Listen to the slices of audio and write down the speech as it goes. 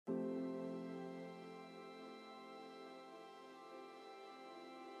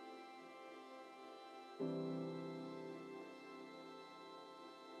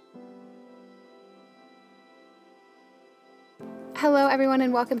Hello, everyone,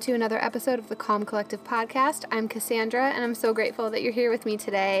 and welcome to another episode of the Calm Collective podcast. I'm Cassandra, and I'm so grateful that you're here with me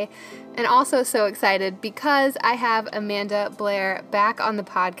today, and also so excited because I have Amanda Blair back on the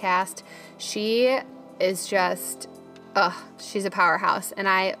podcast. She is just, she's a powerhouse, and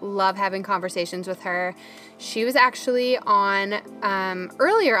I love having conversations with her. She was actually on,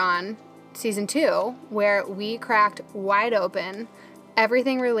 earlier on, season 2, where we cracked wide open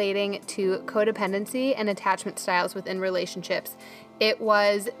everything relating to codependency and attachment styles within relationships. It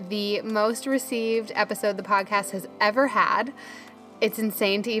was the most received episode the podcast has ever had. It's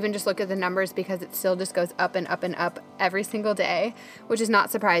insane to even just look at the numbers because it still just goes up and up and up every single day, which is not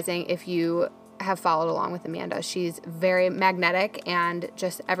surprising if you have followed along with Amanda. She's very magnetic, and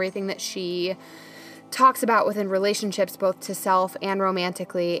just everything that she talks about within relationships, both to self and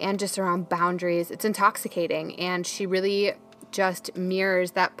romantically, and just around boundaries, it's intoxicating, and she really just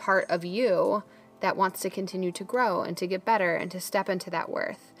mirrors that part of you that wants to continue to grow and to get better and to step into that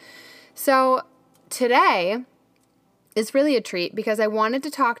worth. So today is really a treat because I wanted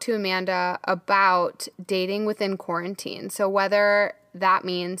to talk to Amanda about dating within quarantine. So whether that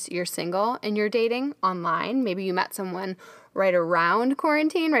means you're single and you're dating online, maybe you met someone right around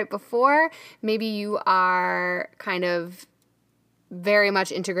quarantine, right before, maybe you are kind of very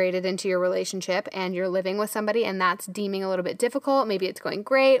much integrated into your relationship and you're living with somebody and that's deeming a little bit difficult. Maybe it's going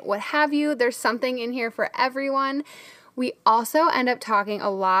great, what have you. There's something in here for everyone. We also end up talking a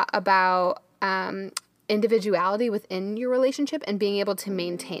lot about individuality within your relationship and being able to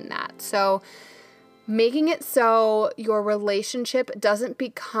maintain that. So making it so your relationship doesn't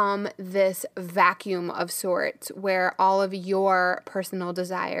become this vacuum of sorts where all of your personal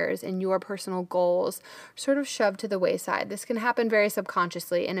desires and your personal goals are sort of shoved to the wayside. This can happen very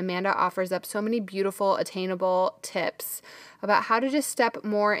subconsciously, and Amanda offers up so many beautiful, attainable tips about how to just step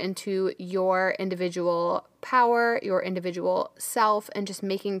more into your individual power, your individual self, and just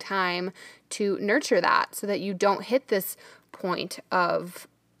making time to nurture that so that you don't hit this point of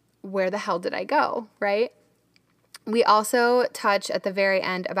where the hell did I go, right? We also touch at the very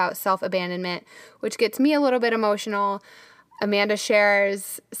end about self-abandonment, which gets me a little bit emotional. Amanda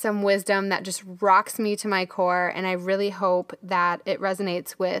shares some wisdom that just rocks me to my core, and I really hope that it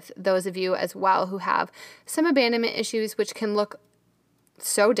resonates with those of you as well who have some abandonment issues, which can look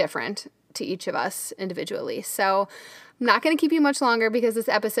so different to each of us individually. So I'm not going to keep you much longer because this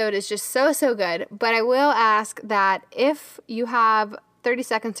episode is just so good, but I will ask that if you have 30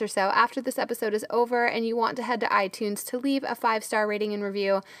 seconds or so after this episode is over and you want to head to iTunes to leave a 5-star rating and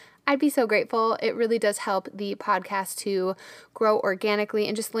review, I'd be so grateful. It really does help the podcast to grow organically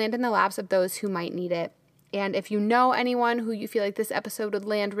and just land in the laps of those who might need it. And if you know anyone who you feel like this episode would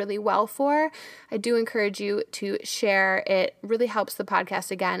land really well for, I do encourage you to share. It really helps the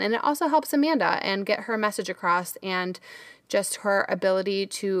podcast again. And it also helps Amanda and get her message across and just her ability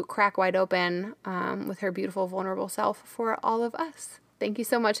to crack wide open with her beautiful, vulnerable self for all of us. Thank you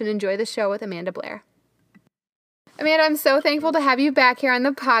so much and enjoy the show with Amanda Blair. Amanda, I'm so thankful to have you back here on the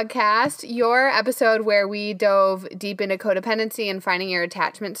podcast. Your episode where we dove deep into codependency and finding your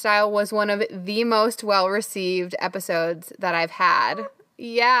attachment style was one of the most well-received episodes that I've had.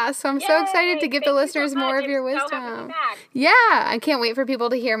 Yeah, so I'm so excited to give the listeners more of your wisdom. Yeah, I can't wait for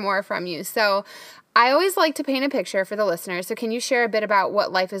people to hear more from you. So I always like to paint a picture for the listeners. So can you share a bit about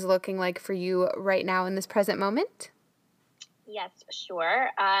what life is looking like for you right now in this present moment? Yes, sure.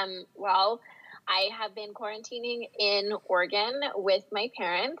 Well, I have been quarantining in Oregon with my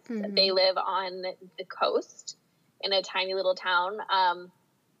parents. Mm-hmm. They live on the coast in a tiny little town,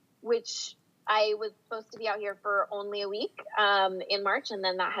 which I was supposed to be out here for only a week in March, and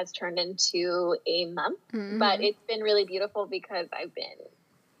then that has turned into a month. Mm-hmm. But it's been really beautiful because I've been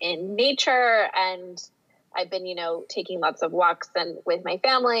in nature and I've been, taking lots of walks and with my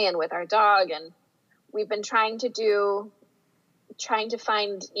family and with our dog, and we've been trying to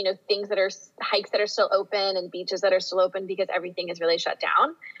find, things that are hikes that are still open and beaches that are still open because everything is really shut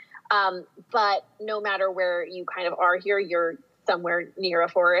down. But no matter where you kind of are here, you're somewhere near a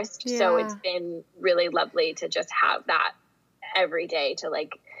forest. Yeah. So it's been really lovely to just have that every day to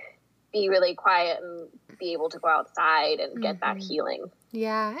be really quiet and be able to go outside and get that healing.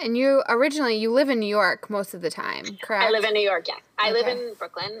 Yeah. And you live in New York most of the time, correct? I live in New York. Yes. I live in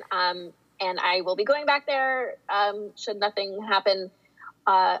Brooklyn. And I will be going back there should nothing happen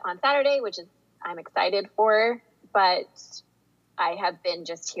on Saturday, which is I'm excited for. But I have been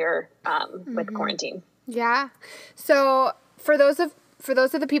just here with quarantine. Yeah. So for those of For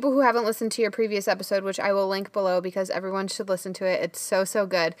those of the people who haven't listened to your previous episode, which I will link below because everyone should listen to it, it's so, so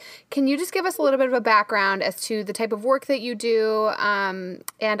good. Can you just give us a little bit of a background as to the type of work that you do?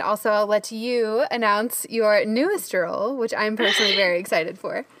 And also I'll let you announce your newest role, which I'm personally very excited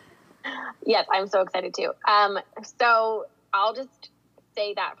for. Yes, I'm so excited too. So I'll just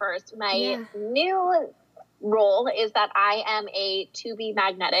say that first. My new role is that I am a To Be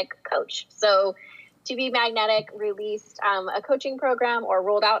Magnetic coach. So To Be Magnetic released a coaching program, or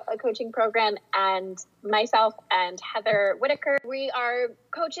rolled out a coaching program, and myself and Heather Whitaker, we are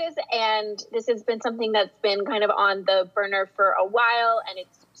coaches, and this has been something that's been kind of on the burner for a while, and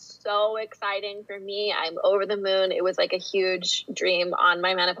it's so exciting for me. I'm over the moon. It was like a huge dream on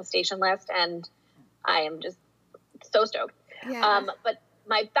my manifestation list, and I am just so stoked. Yeah. But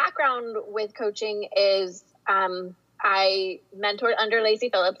my background with coaching is I mentored under Lacy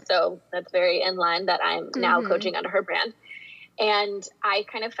Phillips, so that's very in line that I'm now coaching under her brand. And I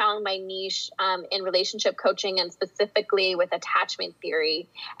kind of found my niche in relationship coaching, and specifically with attachment theory.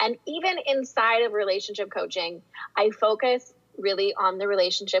 And even inside of relationship coaching, I focus really on the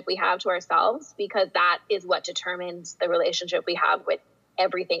relationship we have to ourselves, because that is what determines the relationship we have with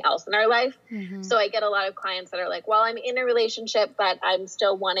everything else in our life. So I get a lot of clients that are like, well, I'm in a relationship, but I'm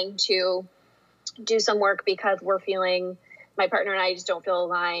still wanting to do some work because my partner and I just don't feel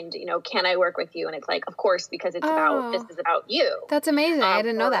aligned. Can I work with you? And it's like, of course, because this is about you. That's amazing. I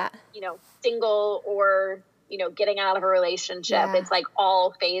didn't know that. Single or, getting out of a relationship. Yeah. It's like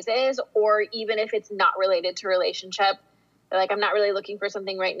all phases, or even if it's not related to relationship, they're like, I'm not really looking for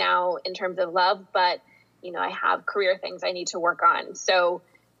something right now in terms of love, but I have career things I need to work on. So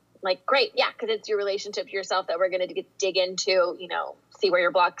like, great. Yeah. Cause it's your relationship to yourself that we're going to dig into, see where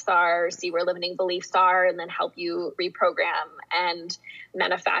your blocks are, see where limiting beliefs are, and then help you reprogram and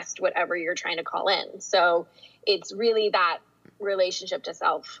manifest whatever you're trying to call in. So it's really that relationship to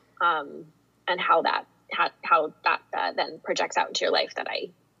self, and how that then projects out into your life that I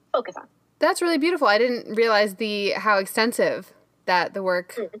focus on. That's really beautiful. I didn't realize how extensive that the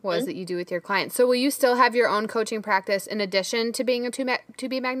work was that you do with your clients. So will you still have your own coaching practice in addition to being a To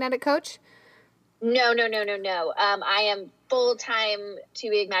Be Magnetic coach? No. I am full-time To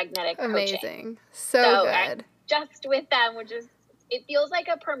Be Magnetic coaching. Amazing. So good. I'm just with them, it feels like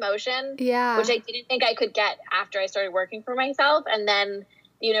a promotion, which I didn't think I could get after I started working for myself. And then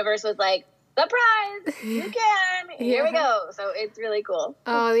the universe was like, surprise, you can. Here we go. So it's really cool.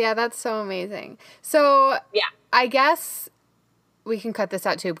 Oh, yeah, that's so amazing. So I guess we can cut this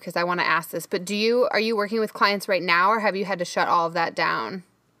out too, because I want to ask this, but are you working with clients right now, or have you had to shut all of that down?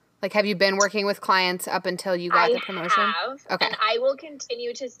 Like, have you been working with clients up until you got the promotion? I have. Okay. And I will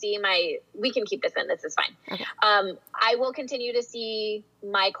continue to see we can keep this in, this is fine. Okay. I will continue to see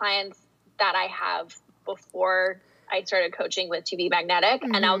my clients that I have before I started coaching with To Be Magnetic,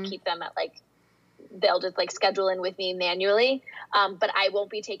 and I'll keep them at they'll just schedule in with me manually. But I won't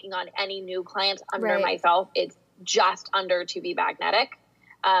be taking on any new clients under myself. It's just under To Be Magnetic,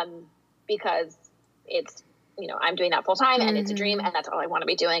 because it's, I'm doing that full time, and it's a dream, and that's all I want to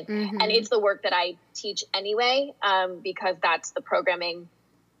be doing. And it's the work that I teach anyway, because that's the programming,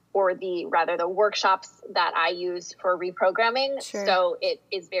 or the workshops that I use for reprogramming. Sure. So it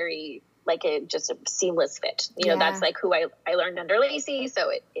is very just a seamless fit. That's who I learned under Lacy. So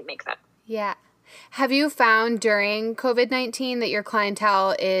it makes sense. Yeah. Have you found during COVID-19 that your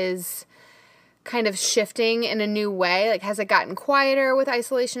clientele is kind of shifting in a new way? Like, has it gotten quieter with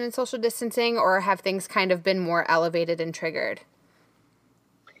isolation and social distancing, or have things kind of been more elevated and triggered?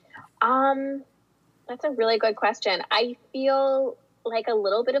 That's a really good question. I feel like a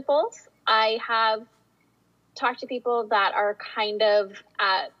little bit of both. I have talked to people that are kind of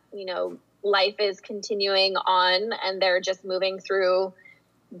at, life is continuing on, and they're just moving through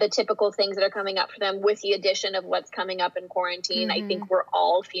the typical things that are coming up for them with the addition of what's coming up in quarantine. I think we're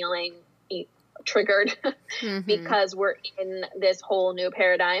all feeling triggered because we're in this whole new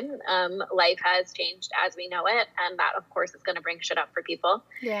paradigm. Life has changed as we know it, and that of course is going to bring shit up for people.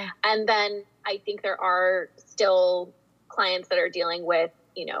 Yeah. And then I think there are still clients that are dealing with,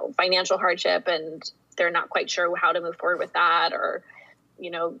 financial hardship, and they're not quite sure how to move forward with that, or,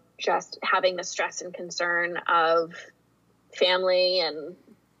 just having the stress and concern of family, and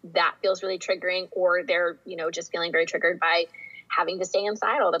that feels really triggering, or they're, just feeling very triggered by having to stay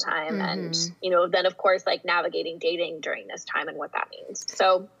inside all the time. And, then of course, navigating dating during this time and what that means.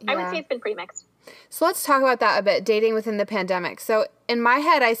 So I would say it's been pretty mixed. So let's talk about that a bit, dating within the pandemic. So in my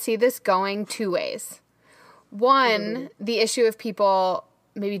head, I see this going two ways. One, the issue of people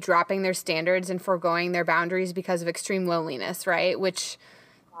maybe dropping their standards and foregoing their boundaries because of extreme loneliness, right? Which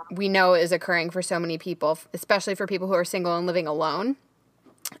we know is occurring for so many people, especially for people who are single and living alone.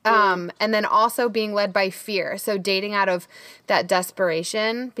 And then also being led by fear. So dating out of that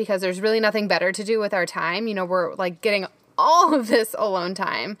desperation because there's really nothing better to do with our time. You know, we're like getting all of this alone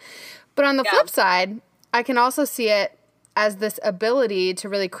time. But on the flip side, I can also see it as this ability to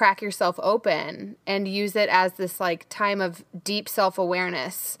really crack yourself open and use it as this like time of deep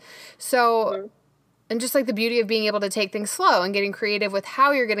self-awareness. So, and just like the beauty of being able to take things slow and getting creative with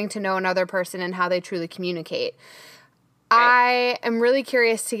how you're getting to know another person and how they truly communicate. I am really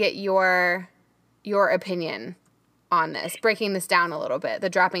curious to get your opinion on this, breaking this down a little bit, the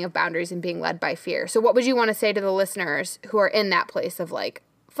dropping of boundaries and being led by fear. So what would you want to say to the listeners who are in that place of like,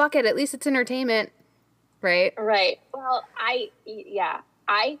 fuck it, at least it's entertainment, right? Right. Well, I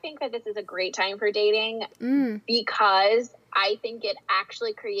think that this is a great time for dating because I think it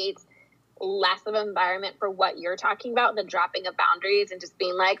actually creates less of an environment for what you're talking about, the dropping of boundaries and just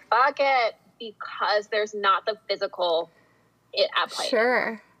being like, fuck it, because there's not the physical at play.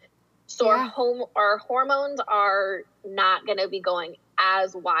 Sure. So our hormones are not going to be going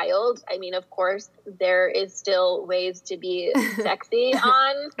as wild. I mean, of course, there is still ways to be sexy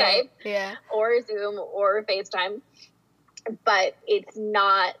on Skype or Zoom or FaceTime, but it's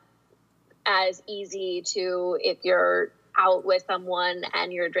not as easy to if you're out with someone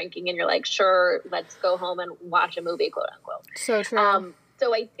and you're drinking and you're like, sure, let's go home and watch a movie, quote unquote. So true.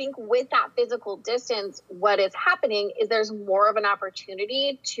 So I think with that physical distance, what is happening is there's more of an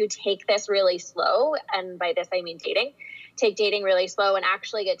opportunity to take this really slow. And by this, I mean dating. Take dating really slow and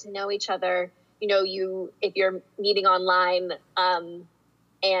actually get to know each other. You know, if you're meeting online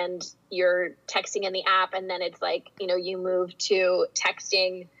and you're texting in the app and then it's like, you know, you move to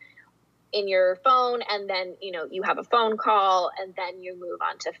texting in your phone and then, you know, you have a phone call and then you move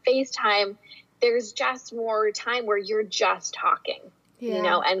on to FaceTime. There's just more time where you're just talking. You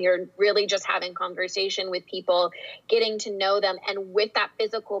know, and you're really just having conversation with people, getting to know them. And with that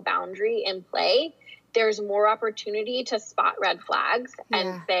physical boundary in play, there's more opportunity to spot red flags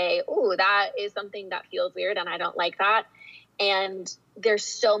and say, oh, that is something that feels weird and I don't like that. And there's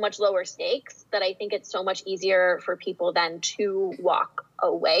so much lower stakes that I think it's so much easier for people then to walk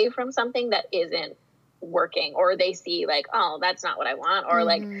away from something that isn't working, or they see like, oh, that's not what I want, or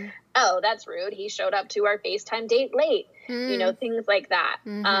like, oh, that's rude, he showed up to our FaceTime date late, you know, things like that.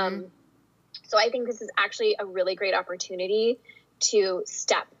 So I think this is actually a really great opportunity to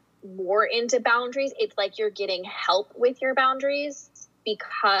step more into boundaries. It's like you're getting help with your boundaries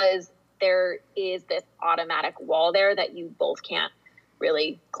because there is this automatic wall there that you both can't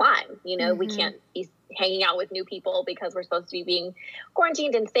really climb. You know, we can't be hanging out with new people because we're supposed to be being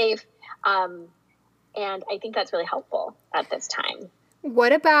quarantined and safe. And I think that's really helpful at this time.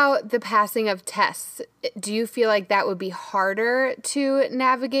 What about the passing of tests? Do you feel like that would be harder to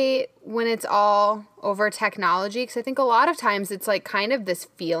navigate when it's all over technology? Because I think a lot of times it's like kind of this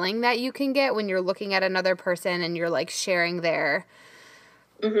feeling that you can get when you're looking at another person and you're like sharing their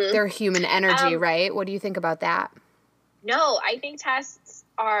human energy, right? What do you think about that? No, I think tests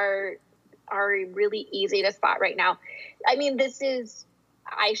are really easy to spot right now. I mean,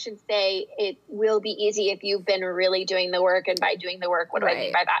 I should say it will be easy if you've been really doing the work. And by doing the work, what do I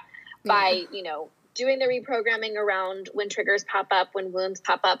mean by that? By, you know, doing the reprogramming around when triggers pop up, when wounds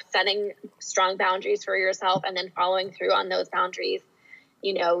pop up, setting strong boundaries for yourself, and then following through on those boundaries,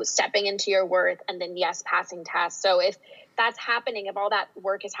 you know, stepping into your worth, and then, passing tests. So if that's happening, if all that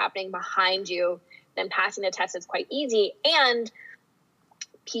work is happening behind you, then passing the test is quite easy. And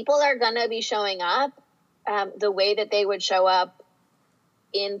people are going to be showing up the way that they would show up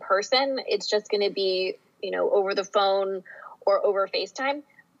in person. It's just going to be, you know, over the phone or over FaceTime,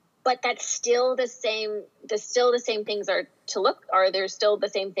 but that's still the same. There's still the same things there's still the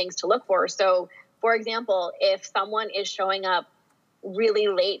same things to look for. So for example, if someone is showing up really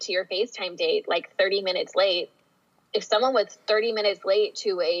late to your FaceTime date, like 30 minutes late, if someone was 30 minutes late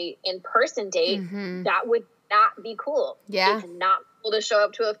to a in-person date, that would not be cool. It's not cool to show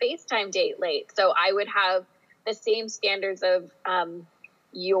up to a FaceTime date late. So I would have the same standards of,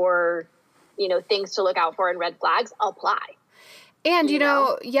 your, you know, things to look out for and red flags apply. And, you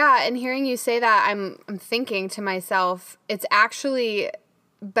know, and hearing you say that, I'm thinking to myself, it's actually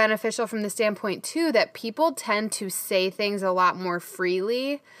beneficial from the standpoint, too, that people tend to say things a lot more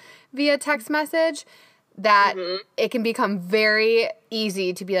freely via text message, that it can become very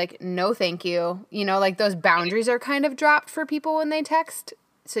easy to be like, no, thank you. You know, like those boundaries are kind of dropped for people when they text.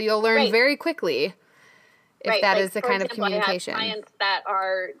 So you'll learn very quickly if that is the kind of communication. I have clients that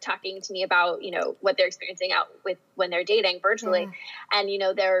are talking to me about, you know, what they're experiencing out with when they're dating virtually. Yeah. And, you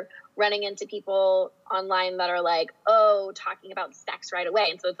know, they're running into people online that are like, oh, talking about sex right away.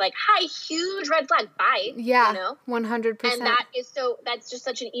 And so it's like, hi, huge red flag. Bye. Yeah. You know? 100%. And that's just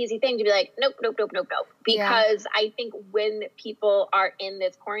such an easy thing to be like, nope. Because I think when people are in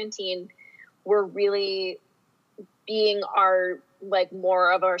this quarantine, we're really being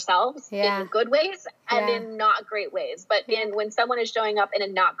more of ourselves in good ways and in not great ways. But when someone is showing up in a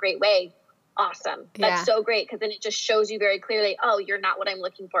not great way, awesome. That's so great, because then it just shows you very clearly, oh, you're not what I'm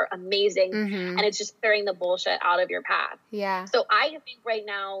looking for. Amazing. Mm-hmm. And it's just clearing the bullshit out of your path. Yeah. So I think right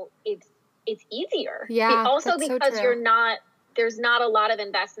now it's easier. Yeah. Also because there's not a lot of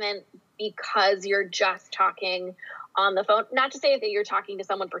investment, because you're just talking on the phone. Not to say that you're talking to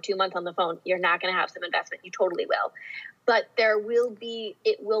someone for 2 months on the phone, you're not going to have some investment. You totally will. But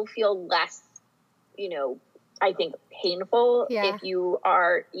it will feel less, you know, I think painful if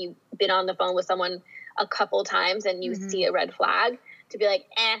you've been on the phone with someone a couple times and you see a red flag, to be like,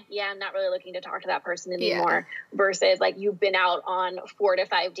 I'm not really looking to talk to that person anymore, versus like you've been out on 4 to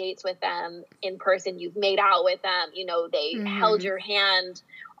 5 dates with them in person, you've made out with them, you know, they held your hand,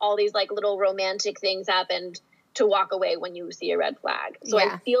 all these like little romantic things happened, to walk away when you see a red flag. So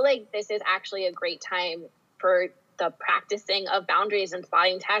I feel like this is actually a great time for the practicing of boundaries and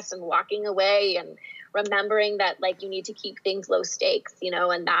spotting tests and walking away and remembering that like you need to keep things low stakes, you know,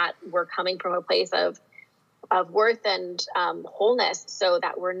 and that we're coming from a place of worth and wholeness, so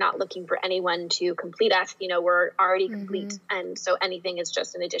that we're not looking for anyone to complete us. You know, we're already complete. And so anything is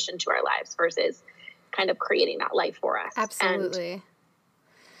just an addition to our lives versus kind of creating that life for us. Absolutely. And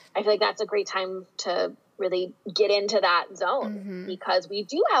I feel like that's a great time to really get into that zone, because we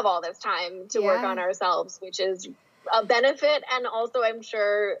do have all this time to work on ourselves, which is a benefit, and also I'm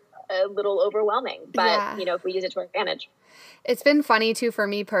sure a little overwhelming, but you know, if we use it to our advantage. It's been funny too for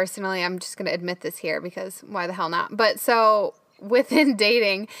me personally. I'm just going to admit this here, because why the hell not? But so within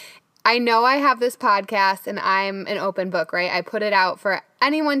dating, I know I have this podcast and I'm an open book, right? I put it out for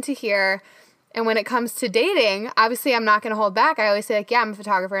anyone to hear. And when it comes to dating, obviously I'm not going to hold back. I always say like, I'm a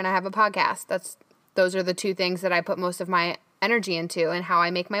photographer and I have a podcast. Those are the two things that I put most of my energy into and how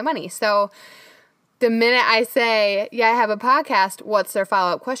I make my money. So the minute I say, I have a podcast, what's their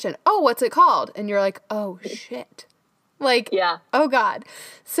follow-up question? Oh, what's it called? And you're like, oh, shit. Like, oh, God.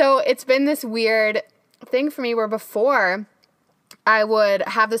 So it's been this weird thing for me where before I would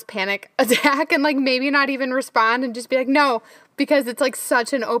have this panic attack and, like, maybe not even respond and just be like, no, because it's, like,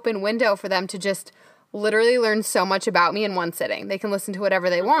 such an open window for them to just literally learn so much about me in one sitting. They can listen to whatever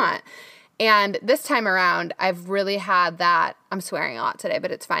they want. And this time around, I've really had that, I'm swearing a lot today,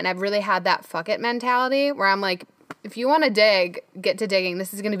 but it's fine. I've really had that fuck it mentality where I'm like, if you want to dig, get to digging.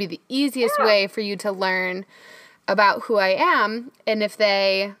 This is going to be the easiest way for you to learn about who I am. And if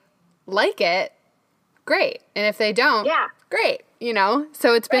they like it, great. And if they don't, great. You know?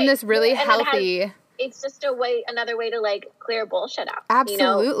 So it's been this really healthy. It's just another way to like clear bullshit out.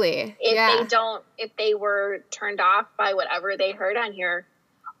 Absolutely. You know? If they were turned off by whatever they heard on here,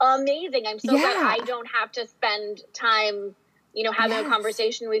 amazing. I'm so glad I don't have to spend time, you know, having a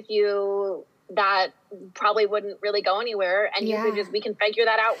conversation with you that probably wouldn't really go anywhere. And we can figure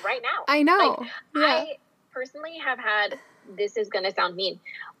that out right now. I know. Like, I personally have had, this is going to sound mean,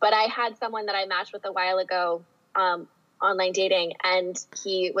 but I had someone that I matched with a while ago, online dating, and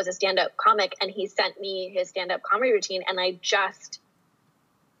he was a stand-up comic, and he sent me his stand-up comedy routine, and I just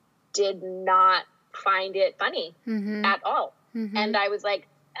did not find it funny at all. And I was like,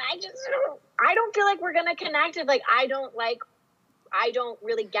 I don't feel like we're going to connect. Like, I don't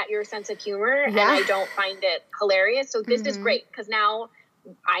really get your sense of humor, and I don't find it hilarious. So this is great, because now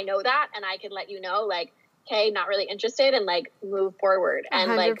I know that, and I can let you know, like, okay, not really interested, and like move forward.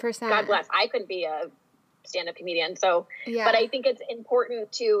 And 100%. Like, God bless, I couldn't be a stand-up comedian. So, but I think it's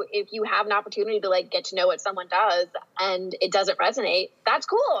important to, if you have an opportunity to like get to know what someone does and it doesn't resonate, that's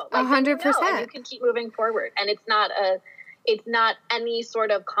cool. Like, 100%. And you can keep moving forward. And it's not any sort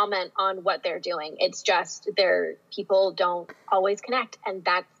of comment on what they're doing. It's just people don't always connect, and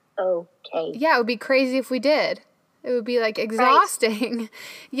that's okay. Yeah, it would be crazy if we did. It would be like exhausting. Right.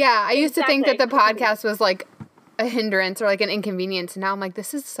 Yeah, I used to think that the podcast was like a hindrance or like an inconvenience. And now I'm like,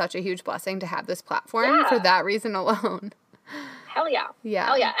 this is such a huge blessing to have this platform for that reason alone. Hell yeah. Yeah.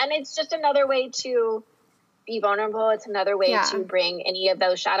 Hell yeah. And it's just another way to be vulnerable. It's another way to bring any of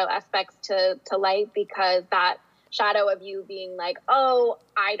those shadow aspects to light, because that shadow of you being like, oh,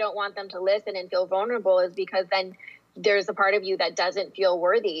 I don't want them to listen and feel vulnerable, is because then there's a part of you that doesn't feel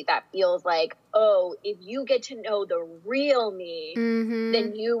worthy, that feels like, oh, if you get to know the real me,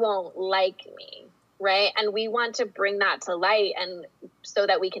 then you won't like me. right? And we want to bring that to light, and so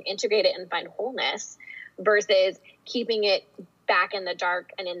that we can integrate it and find wholeness, versus keeping it back in the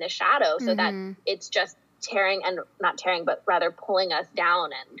dark and in the shadow, so that it's just tearing, and not tearing, but rather pulling us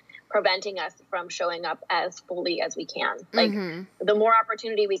down and preventing us from showing up as fully as we can. Like the more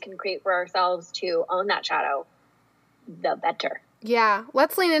opportunity we can create for ourselves to own that shadow, the better. Yeah.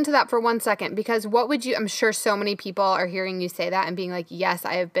 Let's lean into that for 1 second, because I'm sure so many people are hearing you say that and being like, yes,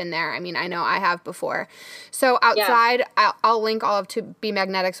 I have been there. I mean, I know I have before. So outside, I'll link all of To Be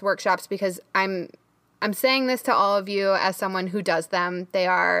Magnetics workshops, because I'm saying this to all of you as someone who does them. They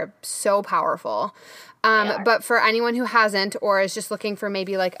are so powerful. But for anyone who hasn't, or is just looking for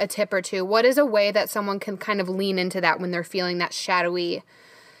maybe like a tip or two, what is a way that someone can kind of lean into that when they're feeling that shadowy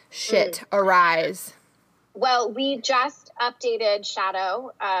shit arise? Well, we just updated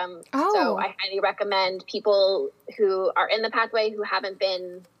Shadow. So I highly recommend people who are in the pathway who haven't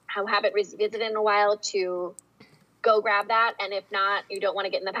revisited in a while to go grab that. And if not, you don't want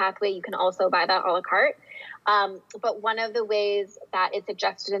to get in the pathway, you can also buy that a la carte. But one of the ways that it's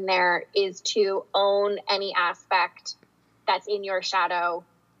suggested in there is to own any aspect that's in your shadow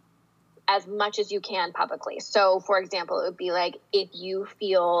as much as you can publicly. So, for example, it would be like if you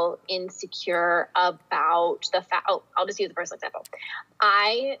feel insecure about the fact, I'll just use the personal example.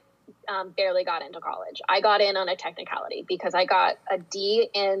 I barely got into college. I got in on a technicality because I got a D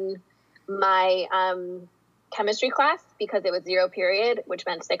in my chemistry class because it was 0 period, which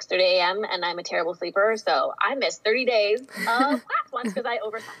meant 6:30 a.m. and I'm a terrible sleeper. So I missed 30 days of class once because I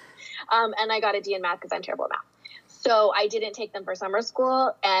overslept. And I got a D in math because I'm terrible at math. So I didn't take them for summer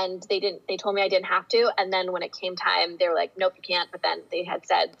school, and they told me I didn't have to. And then when it came time, they were like, nope, you can't. But then they had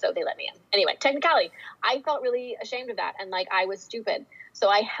said, so they let me in. Anyway, technicality. I felt really ashamed of that. And like, I was stupid. So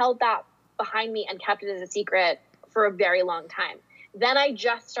I held that behind me and kept it as a secret for a very long time. Then I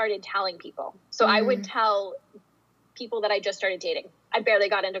just started telling people. So I would tell people that I just started dating. I barely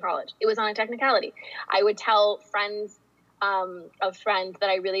got into college. It was on a technicality. I would tell friends of friends that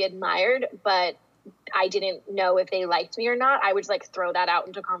I really admired, but I didn't know if they liked me or not. I would just like throw that out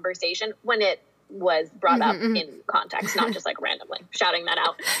into conversation when it was brought up in context, not just like randomly shouting that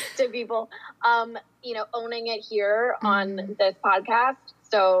out to people. Owning it here on this podcast.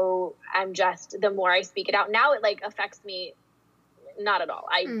 So I'm just, the more I speak it out now, it like affects me. Not at all.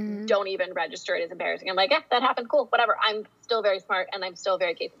 I don't even register it as embarrassing. I'm like, yeah, that happened. Cool. Whatever. I'm still very smart and I'm still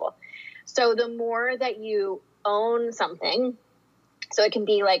very capable. So the more that you own something, so it can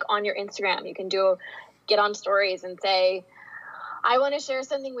be like on your Instagram, you can get on stories and say, I want to share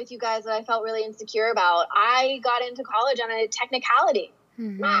something with you guys that I felt really insecure about. I got into college on a technicality.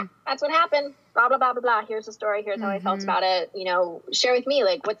 That's what happened. Blah, blah, blah, blah, blah. Here's the story. Here's how I felt about it. Share with me,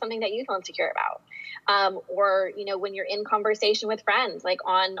 like, what's something that you feel insecure about? Or when you're in conversation with friends, like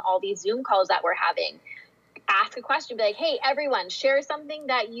on all these Zoom calls that we're having, ask a question, be like, hey, everyone, share something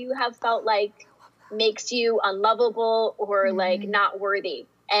that you have felt like makes you unlovable or like not worthy.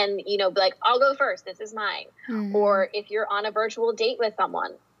 And, be like, I'll go first. This is mine. Or if you're on a virtual date with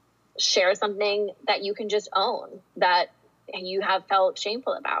someone, share something that you can just own that you have felt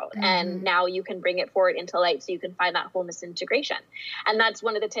shameful about. And now you can bring it forward into light so you can find that wholeness integration. And that's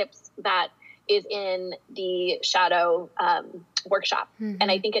one of the tips that is in the Shadow workshop.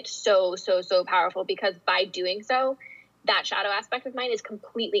 And I think it's so, so, so powerful because by doing so, that shadow aspect of mine is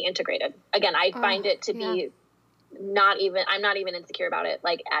completely integrated. Again, I find it to be I'm not even insecure about it,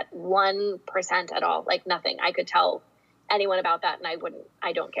 like at 1% at all, like nothing. I could tell anyone about that and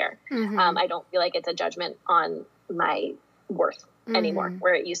I don't care. I don't feel like it's a judgment on my worth anymore,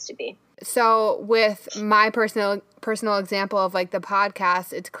 where it used to be. So with my personal example of like the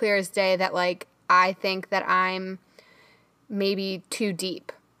podcast, it's clear as day that like I think that I'm maybe too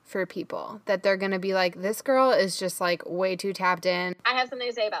deep for people, that they're going to be like, this girl is just like way too tapped in. I have something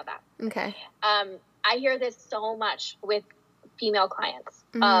to say about that. Okay. I hear this so much with female clients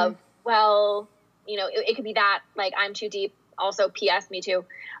of, well, it could be that like I'm too deep. Also, PS, me too.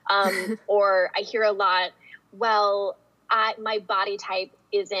 Or I hear a lot, well, my body type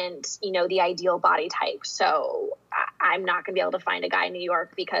isn't, the ideal body type. So I'm not going to be able to find a guy in New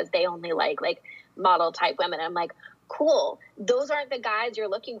York because they only like model type women. I'm like, cool. Those aren't the guys you're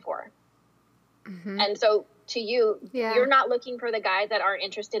looking for. And so to you, you're not looking for the guys that aren't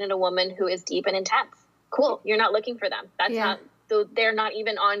interested in a woman who is deep and intense. Cool. You're not looking for them. They're not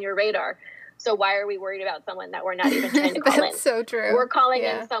even on your radar. So why are we worried about someone that we're not even trying to call in? That's so true. We're calling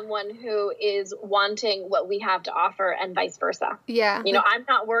in someone who is wanting what we have to offer and vice versa. Yeah. I'm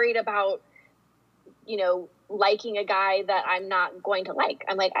not worried about, liking a guy that I'm not going to like.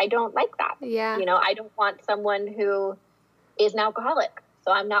 I'm like, I don't like that. Yeah. I don't want someone who is an alcoholic.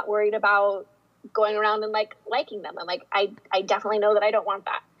 So I'm not worried about, going around and like liking them. I'm like, I definitely know that I don't want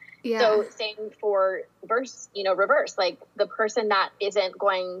that. Yeah. So same for reverse, like the person that isn't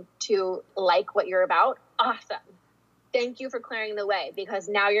going to like what you're about. Awesome. Thank you for clearing the way, because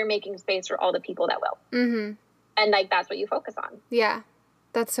now you're making space for all the people that will. Mm-hmm. And like, that's what you focus on. Yeah,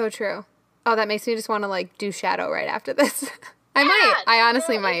 that's so true. Oh, that makes me just want to like do shadow right after this. I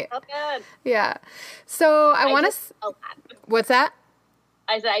honestly might. So good. Yeah. So I want to. What's that?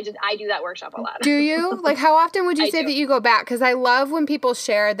 I said I do that workshop a lot. Do you? Like, how often would you say do. that you go back? Because I love when people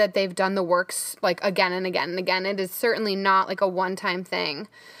share that they've done the works like again and again and again. It is certainly not like a one-time thing.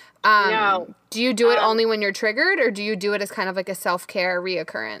 No. Do you do it only when you're triggered, or do you do it as kind of like a self-care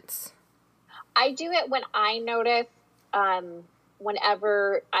reoccurrence? I do it when I notice,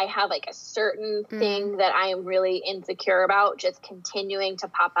 whenever I have like a certain thing that I am really insecure about, just continuing to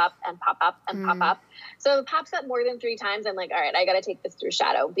pop up and pop up and pop up. So if it pops up more than 3 times, I'm like, all right, I got to take this through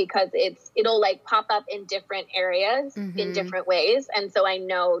shadow, because it'll like pop up in different areas in different ways. And so I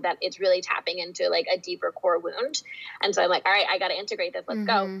know that it's really tapping into like a deeper core wound. And so I'm like, all right, I got to integrate this. Let's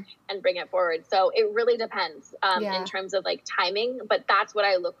go and bring it forward. So it really depends in terms of like timing, but that's what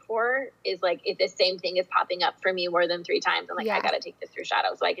I look for, is like, if the same thing is popping up for me more than 3 times, I'm like, I got to take this through shadow,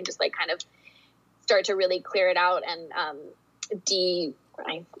 so I can just like kind of start to really clear it out and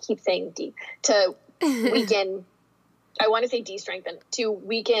I keep saying to weaken. I want to say de-strengthen, to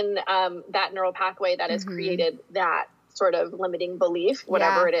weaken that neural pathway that has created that sort of limiting belief,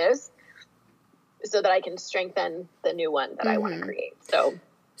 whatever it is, so that I can strengthen the new one that I want to create. So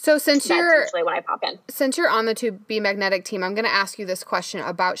since that's usually when I pop in. Since you're on the To Be Magnetic team, I'm going to ask you this question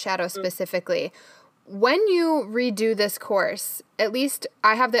about shadow specifically. When you redo this course, at least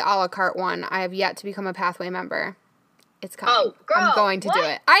I have the a la carte one. I have yet to become a Pathway member. It's coming. Oh, girl, I'm going to do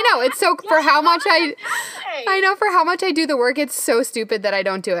it. I know. It's so, for how much I know for how much I do the work, it's so stupid that I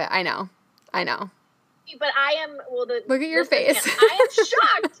don't do it. I know. But I am, look at your face. I am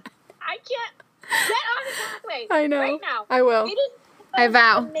shocked. I can't get on the Pathway. I know. Right now. I will. It is I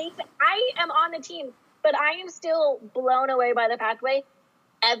vow. amazing. I am on the team, but I am still blown away by the Pathway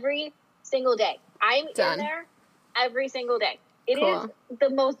every single day. I'm in there every single day. It is the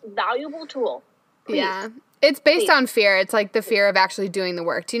most valuable tool. Please. Yeah. It's based on fear. It's like the fear of actually doing the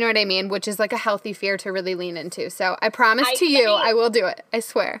work. Do you know what I mean? Which is like a healthy fear to really lean into. So I promise I will do it. I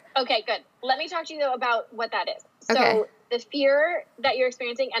swear. Okay, good. Let me talk to you though about what that is. So the fear that you're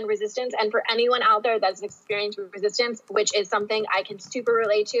experiencing and resistance, and for anyone out there that's experiencing resistance, which is something I can super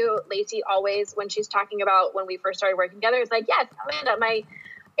relate to. Lacey always, when she's talking about when we first started working together, it's like, yes, Amanda, my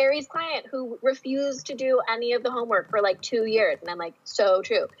Aries client who refused to do any of the homework for like 2 years. And I'm like, so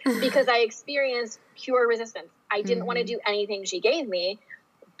true. Because I experienced pure resistance. I didn't want to do anything she gave me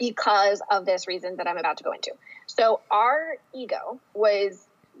because of this reason that I'm about to go into. So our ego was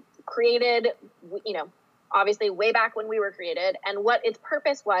created, obviously way back when we were created. And what its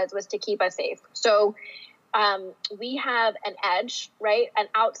purpose was to keep us safe. So we have an edge, right? And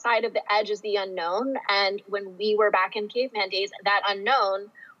outside of the edge is the unknown. And when we were back in caveman days, that unknown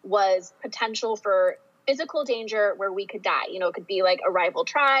was potential for physical danger where we could die. It could be like a rival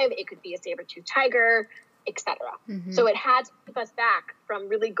tribe. It could be a saber-toothed tiger, etc. So it had to keep us back from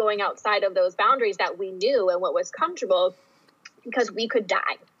really going outside of those boundaries that we knew and what was comfortable, because we could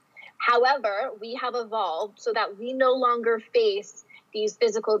die. However, we have evolved so that we no longer face these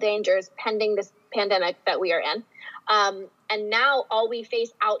physical dangers pending this pandemic that we are in. And now all we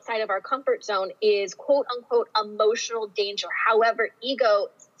face outside of our comfort zone is quote unquote emotional danger. However, ego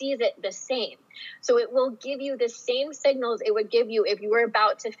sees it the same. So it will give you the same signals it would give you if you were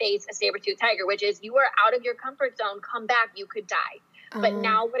about to face a saber-toothed tiger, which is you are out of your comfort zone, come back, you could die. But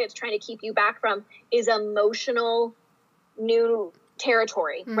now what it's trying to keep you back from is emotional new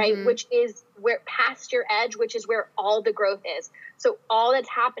territory, right? Which is where past your edge, which is where all the growth is. So all that's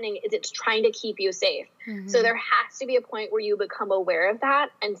happening is it's trying to keep you safe. So there has to be a point where you become aware of that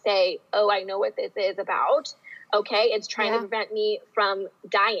and say, oh, I know what this is about. Okay, it's trying to prevent me from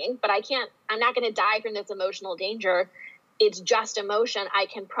dying, but I'm not going to die from this emotional danger. It's just emotion. I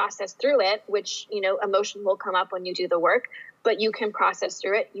can process through it, which, emotion will come up when you do the work, but you can process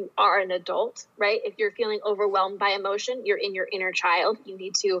through it. You are an adult, right? If you're feeling overwhelmed by emotion, you're in your inner child. You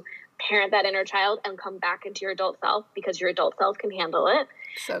need to parent that inner child and come back into your adult self, because your adult self can handle it.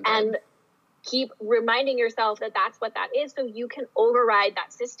 So good. And keep reminding yourself that that's what that is, so you can override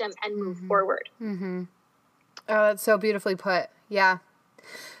that system and move forward. Oh, that's so beautifully put. Yeah.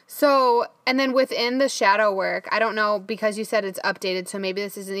 So, and then within the shadow work, I don't know, because you said it's updated, so maybe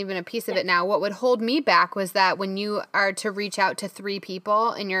this isn't even a piece of it now. What would hold me back was that when you are to reach out to 3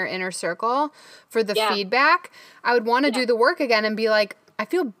 people in your inner circle for the feedback, I would want to do the work again and be like, I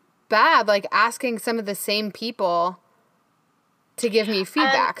feel bad, like asking some of the same people to give me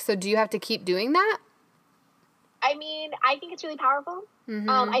feedback. So do you have to keep doing that? I mean, I think it's really powerful.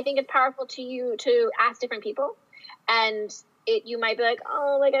 I think it's powerful to ask different people, and you might be like,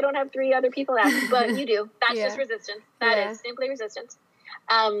 oh, like I don't have 3 other people to ask, but you do. That's just resistance. That is simply resistance.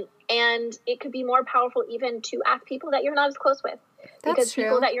 And it could be more powerful even to ask people that you're not as close with. Because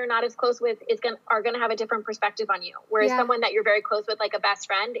people that you're not as close with are going to have a different perspective on you. Whereas someone that you're very close with, like a best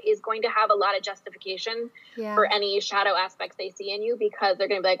friend, is going to have a lot of justification for any shadow aspects they see in you, because they're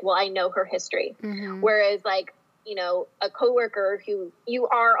going to be like, well, I know her history. Whereas like, you know, a coworker who you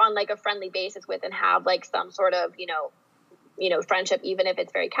are on like a friendly basis with and have like some sort of, you know, friendship, even if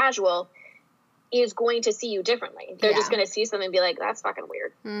it's very casual, is going to see you differently. They're just going to see something and be like, that's fucking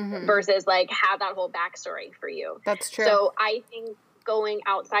weird, versus like have that whole backstory for you. That's true. So I think going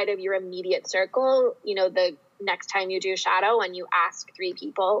outside of your immediate circle, you know, the next time you do shadow and you ask 3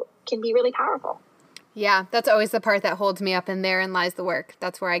 people can be really powerful. Yeah, that's always the part that holds me up, and therein lies the work.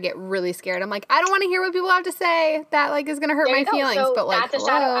 That's where I get really scared. I'm like, I don't want to hear what people have to say. That like is going to hurt my feelings. So but like, that's a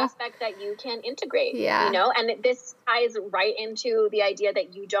shadow aspect that you can integrate. Yeah. You know, and this ties right into the idea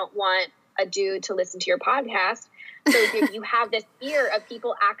that you don't want a dude to listen to your podcast. So you have this fear of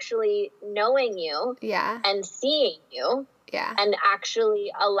people actually knowing you and seeing you and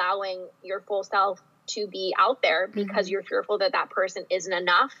actually allowing your full self to be out there, because you're fearful that that person isn't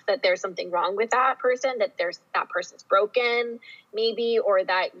enough, that there's something wrong with that person, that that person's broken maybe, or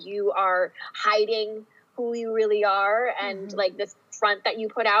that you are hiding who you really are, and like this front that you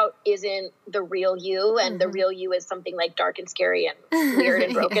put out isn't the real you, and the real you is something like dark and scary and weird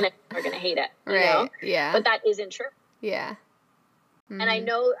and broken, and you're gonna hate it, you know? But that isn't true. And I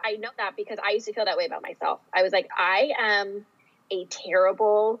know that because I used to feel that way about myself. I was like, I am a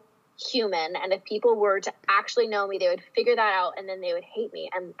terrible human, and if people were to actually know me, they would figure that out, and then they would hate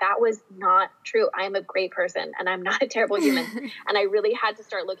me. And that was not true. I am a great person, and I'm not a terrible human. And I really had to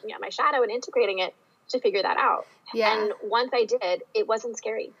start looking at my shadow and integrating it to figure that out. And once I did, it wasn't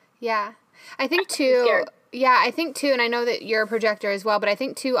scary. I think too, and I know that you're a projector as well, but I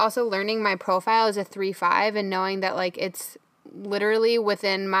think too, also learning my profile as a 3/5 and knowing that like it's literally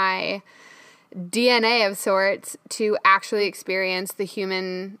within my DNA of sorts to actually experience the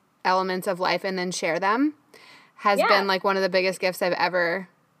human elements of life and then share them has been like one of the biggest gifts I've ever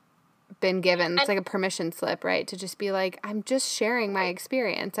been given. It's like a permission slip, right? To just be like, I'm just sharing my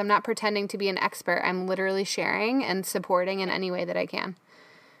experience. I'm not pretending to be an expert. I'm literally sharing and supporting in any way that I can.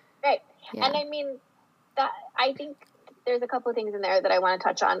 Right. And I mean, I think there's a couple of things in there that I want to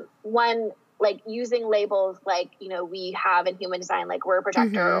touch on. One, like using labels like, you know, we have in human design, like we're a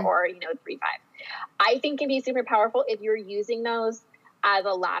projector or, you know, 3/5. I think can be super powerful if you're using those as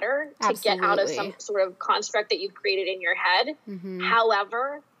a ladder to get out of some sort of construct that you've created in your head.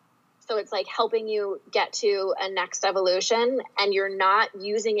 However, so it's like helping you get to a next evolution, and you're not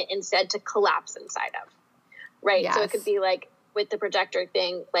using it instead to collapse inside of, right? So it could be like with the projector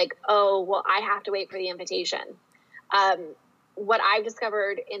thing, like, oh, well, I have to wait for the invitation. What I've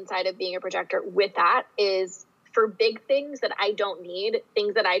discovered inside of being a projector with that is, for big things that I don't need,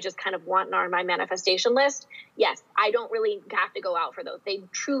 things that I just kind of want on my manifestation list, yes, I don't really have to go out for those. They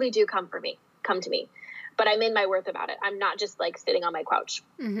truly do come to me. But I'm in my worth about it. I'm not just like sitting on my couch,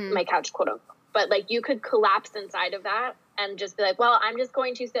 quote unquote. But like you could collapse inside of that and just be like, well, I'm just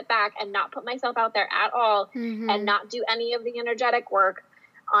going to sit back and not put myself out there at all and not do any of the energetic work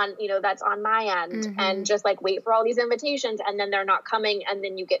on, you know, that's on my end, and just like wait for all these invitations, and then they're not coming, and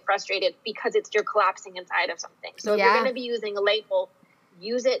then you get frustrated because you're collapsing inside of something. So if you're going to be using a label,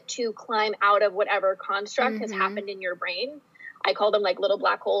 use it to climb out of whatever construct has happened in your brain. I call them like little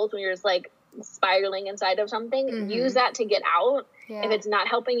black holes when you're just like spiraling inside of something. Use that to get out. If it's not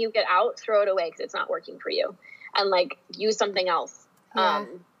helping you get out, throw it away because it's not working for you, and like use something else.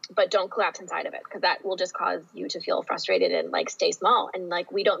 But don't collapse inside of it, because that will just cause you to feel frustrated and like stay small. And like,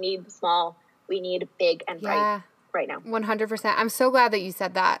 we don't need small, we need big and bright right now. 100%. I'm so glad that you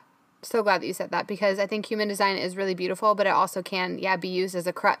said that. So glad that you said that, because I think human design is really beautiful, but it also can, be used as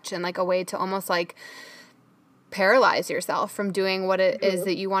a crutch and like a way to almost like paralyze yourself from doing what it is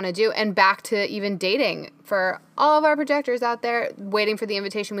that you want to do. And back to even dating, for all of our projectors out there, waiting for the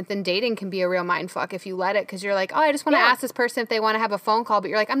invitation within dating can be a real mind fuck if you let it, because you're like, oh, I just want to ask this person if they want to have a phone call, but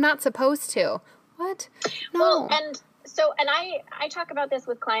you're like, I'm not supposed to. What? No. Well, and I talk about this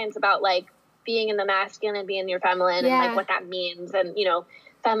with clients about like being in the masculine and being in your feminine and like what that means. And, you know,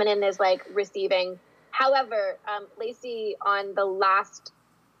 feminine is like receiving. However, Lacey, on the last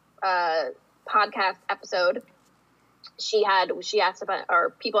podcast episode,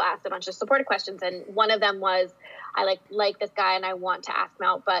 people asked a bunch of supportive questions, and one of them was, I like this guy and I want to ask him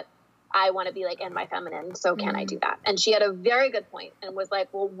out, but I want to be like in my feminine. So can I do that? And she had a very good point and was like,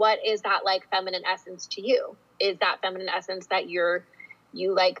 well, what is that like feminine essence to you? Is that feminine essence that you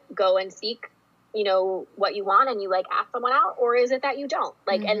like go and seek, you know, what you want and you like ask someone out, or is it that you don't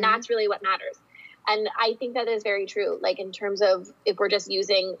like, and that's really what matters. And I think that is very true. Like in terms of if we're just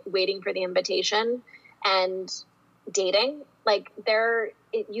using waiting for the invitation and dating, like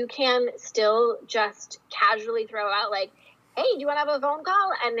you can still just casually throw out like, hey, do you want to have a phone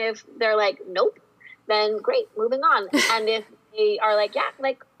call? And if they're like, nope, then great, moving on. And if they are like, yeah,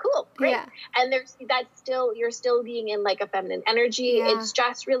 like, cool, great. Yeah. And you're still being in like a feminine energy. Yeah. It's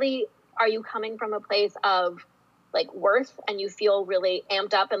just really, are you coming from a place of like worth and you feel really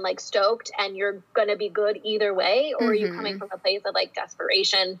amped up and like stoked and you're going to be good either way? Or are you coming from a place of like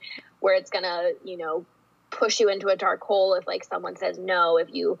desperation where it's going to, you know, push you into a dark hole if like someone says no, if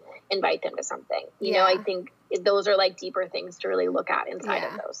you invite them to something, you know, I think those are like deeper things to really look at inside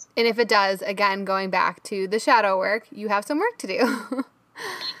of those. And if it does, again, going back to the shadow work, you have some work to do.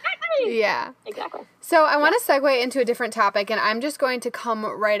 Yeah. Exactly. So I want to segue into a different topic, and I'm just going to come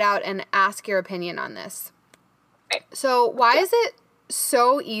right out and ask your opinion on this. Right. So why is it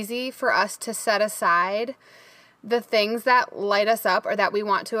so easy for us to set aside the things that light us up or that we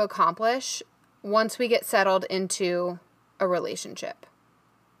want to accomplish once we get settled into a relationship?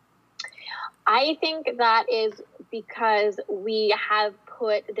 I think that is because we have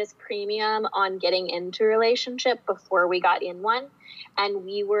put this premium on getting into a relationship before we got in one. And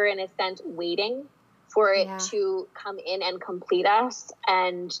we were, in a sense, waiting for it to come in and complete us.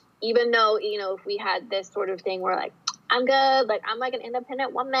 And even though, you know, if we had this sort of thing where like, I'm good, like I'm like an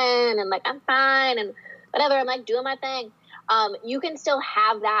independent woman and like I'm fine and whatever, I'm like doing my thing. You can still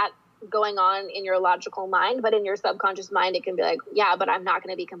have that going on in your logical mind, but in your subconscious mind, it can be like, yeah, but I'm not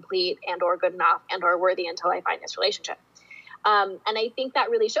going to be complete and or good enough and or worthy until I find this relationship. And I think that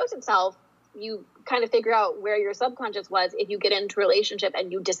really shows itself. You kind of figure out where your subconscious was if you get into a relationship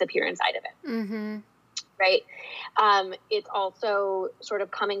and you disappear inside of it. Mm-hmm. Right. It's also sort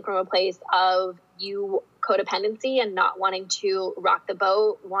of coming from a place of you codependency and not wanting to rock the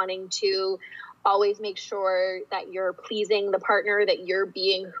boat, wanting to always make sure that you're pleasing the partner, that you're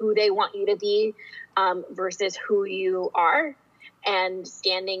being who they want you to be, versus who you are, and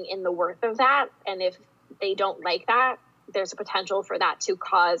standing in the worth of that. And if they don't like that, there's a potential for that to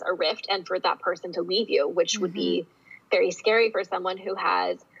cause a rift and for that person to leave you, which would be very scary for someone who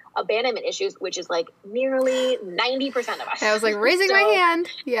has abandonment issues, which is like nearly 90% of us. I was like raising my hand.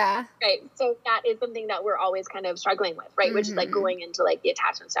 Yeah. Right. So that is something that we're always kind of struggling with, right? Which is like going into like the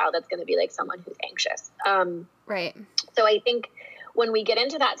attachment style that's going to be like someone who's anxious. Right. So I think when we get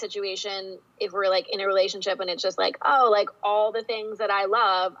into that situation, if we're like in a relationship and it's just like, oh, like all the things that I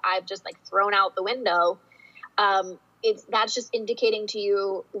love, I've just like thrown out the window. That's just indicating to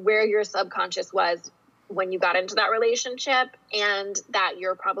you where your subconscious was when you got into that relationship, and that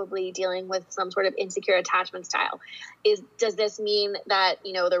you're probably dealing with some sort of insecure attachment style. Does this mean that,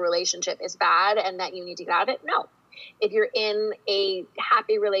 you know, the relationship is bad and that you need to get out of it? No. If you're in a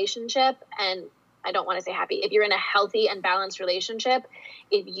happy relationship, and I don't want to say happy, if you're in a healthy and balanced relationship,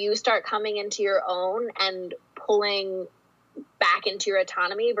 if you start coming into your own and pulling back into your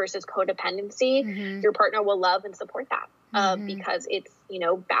autonomy versus codependency, your partner will love and support that. Because it's, you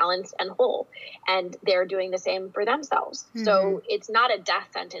know, balanced and whole, and they're doing the same for themselves. So it's not a death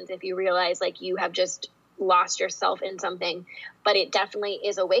sentence if you realize like you have just lost yourself in something, but it definitely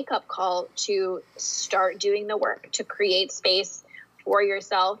is a wake-up call to start doing the work, to create space for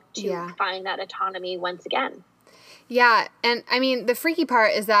yourself, to find that autonomy once again. Yeah. And I mean, the freaky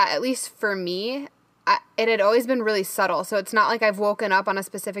part is that, at least for me, it had always been really subtle. So it's not like I've woken up on a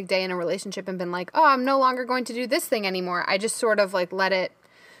specific day in a relationship and been like, oh, I'm no longer going to do this thing anymore. I just sort of like let it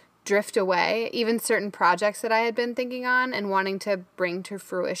drift away, even certain projects that I had been thinking on and wanting to bring to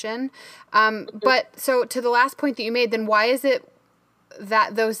fruition. But so to the last point that you made, then why is it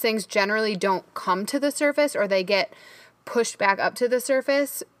that those things generally don't come to the surface, or they get pushed back up to the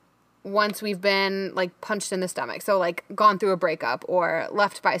surface once we've been like punched in the stomach? So like gone through a breakup or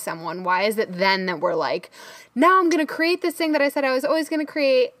left by someone. Why is it then that we're like, now I'm going to create this thing that I said I was always going to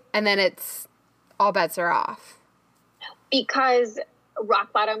create, and then it's all bets are off? Because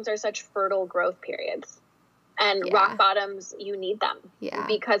rock bottoms are such fertile growth periods, and rock bottoms, you need them,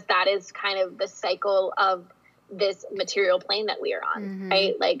 because that is kind of the cycle of this material plane that we are on,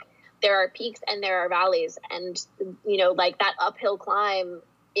 right? Like there are peaks and there are valleys, and you know, like that uphill climb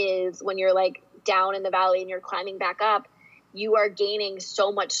is when you're like down in the valley and you're climbing back up, you are gaining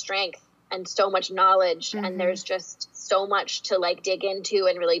so much strength and so much knowledge, and there's just so much to like dig into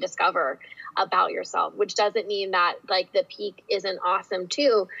and really discover. about yourself, which doesn't mean that like the peak isn't awesome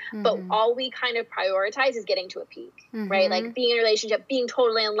too, but all we kind of prioritize is getting to a peak, right? Like being in a relationship, being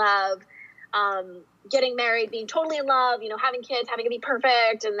totally in love, getting married, being totally in love, you know, having kids, having it be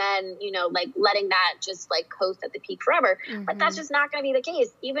perfect, and then, you know, like letting that just like coast at the peak forever. But that's just not going to be the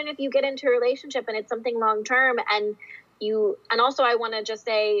case. Even if you get into a relationship and it's something long-term, and also I want to just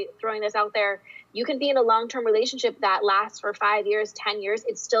say, throwing this out there, you can be in a long-term relationship that lasts for 5 years, 10 years.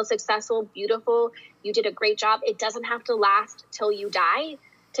 It's still successful, beautiful. You did a great job. It doesn't have to last till you die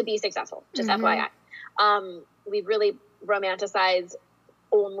to be successful. Just FYI. We've really romanticized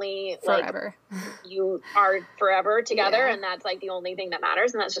only forever. Like you are forever together, and that's like the only thing that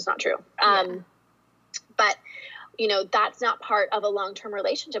matters, and that's just not true. But you know, that's not part of a long-term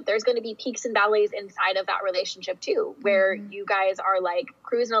relationship. There's going to be peaks and valleys inside of that relationship too, where you guys are like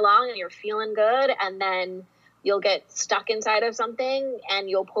cruising along and you're feeling good, and then you'll get stuck inside of something and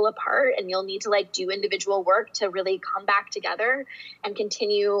you'll pull apart, and you'll need to like do individual work to really come back together and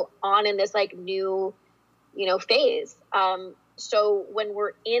continue on in this like new, you know, phase. So when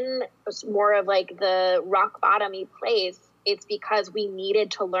we're in more of like the rock bottom-y place, it's because we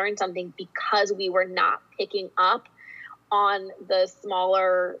needed to learn something, because we were not picking up on the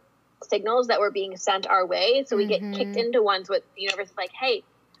smaller signals that were being sent our way. So we get kicked into ones with the universe is like, hey,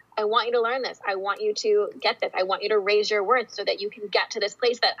 I want you to learn this. I want you to get this. I want you to raise your worth so that you can get to this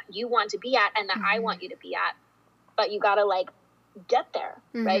place that you want to be at and that I want you to be at. But you got to like get there,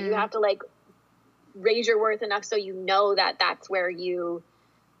 right? You have to like raise your worth enough so you know that that's where you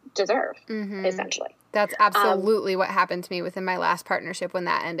deserve, essentially. That's absolutely what happened to me within my last partnership when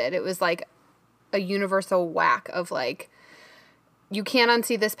that ended. It was like a universal whack of like, you can't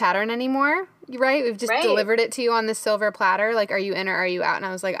unsee this pattern anymore, right? We've just delivered it to you on this silver platter. Like, are you in or are you out? And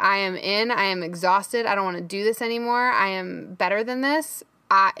I was like, I am in. I am exhausted. I don't want to do this anymore. I am better than this.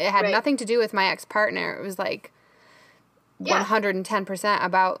 It had nothing to do with my ex-partner. It was like 110%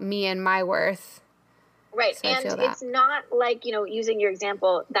 about me and my worth. Right. So and it's not like, you know, using your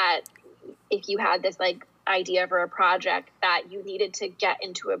example that if you had this like idea for a project that you needed to get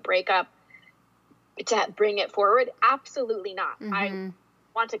into a breakup to bring it forward. Absolutely not. I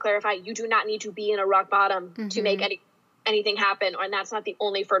want to clarify, you do not need to be in a rock bottom to make anything happen. And that's not the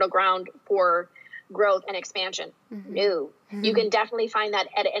only fertile ground for growth and expansion. No, you can definitely find that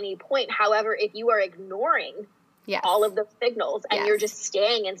at any point. However, if you are ignoring all of the signals and you're just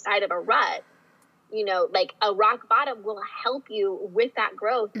staying inside of a rut, you know, like a rock bottom will help you with that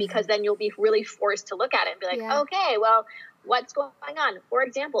growth, because then you'll be really forced to look at it and be like, okay, well, what's going on? For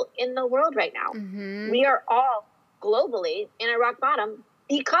example, in the world right now, we are all globally in a rock bottom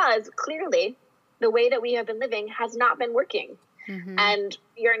because clearly the way that we have been living has not been working. And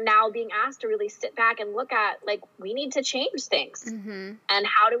you're now being asked to really sit back and look at, like, we need to change things. And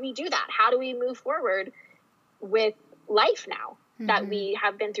how do we do that? How do we move forward with life now that we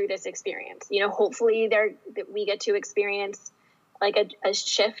have been through this experience? You know, hopefully we get to experience like a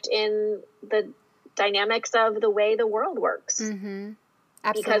shift in the dynamics of the way the world works. Absolutely.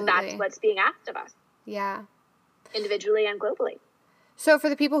 Because that's what's being asked of us. Yeah. Individually and globally. So for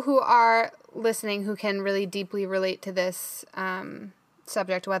the people who are listening who can really deeply relate to this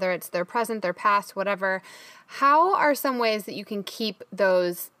subject, whether it's their present, their past, whatever, how are some ways that you can keep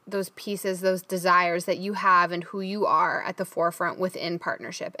those pieces, those desires that you have and who you are at the forefront within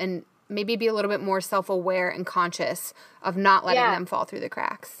partnership, and maybe be a little bit more self-aware and conscious of not letting them fall through the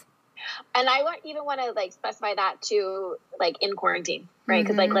cracks? And I even want to like specify that too, like in quarantine, right?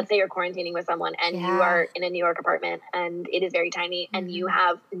 Because like, let's say you're quarantining with someone and you are in a New York apartment and it is very tiny and you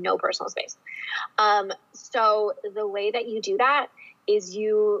have no personal space. So the way that you do that is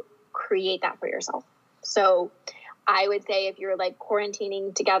you create that for yourself. So I would say if you're like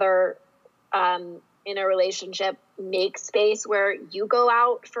quarantining together in a relationship, make space where you go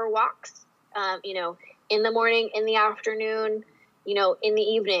out for walks, you know, in the morning, in the afternoon, you know, in the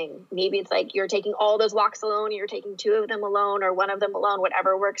evening. Maybe it's like you're taking all those walks alone, and you're taking 2 of them alone or 1 of them alone,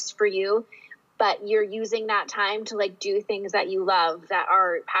 whatever works for you. But you're using that time to like do things that you love, that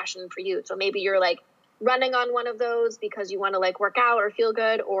are passion for you. So maybe you're like running on one of those because you want to like work out or feel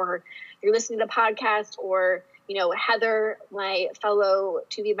good, or you're listening to a podcast, or, you know, Heather, my fellow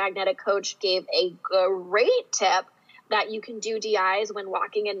To Be Magnetic coach, gave a great tip that you can do DIs when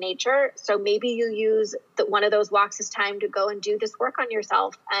walking in nature. So maybe you use one of those walks as time to go and do this work on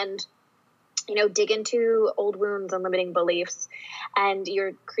yourself and, you know, dig into old wounds and limiting beliefs. And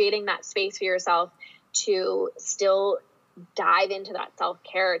you're creating that space for yourself to still dive into that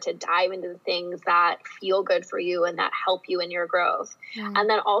self-care, to dive into the things that feel good for you and that help you in your growth. And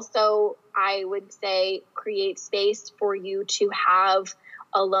then also I would say create space for you to have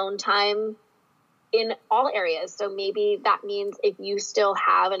alone time in all areas. So maybe that means if you still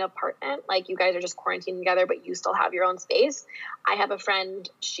have an apartment, like you guys are just quarantining together, but you still have your own space. I have a friend,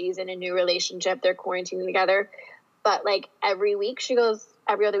 she's in a new relationship, they're quarantining together, but like every other week she goes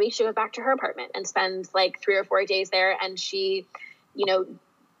back to her apartment and spends like 3 or 4 days there. And she, you know,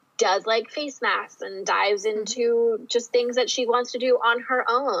 does like face masks and dives into just things that she wants to do on her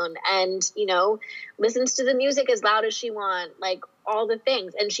own, and, you know, listens to the music as loud as she wants, like all the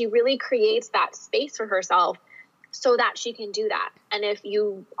things. And she really creates that space for herself so that she can do that. And if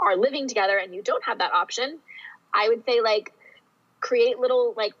you are living together and you don't have that option, I would say like create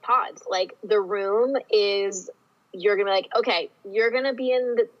little like pods. Like the room is, you're going to be like, okay, you're going to be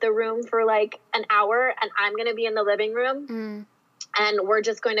in the room for like an hour and I'm going to be in the living room. And we're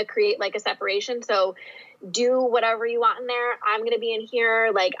just going to create like a separation. So do whatever you want in there. I'm going to be in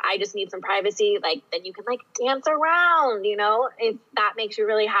here. Like, I just need some privacy. Like, then you can like dance around, you know, if that makes you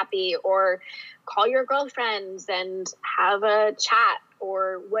really happy, or call your girlfriends and have a chat,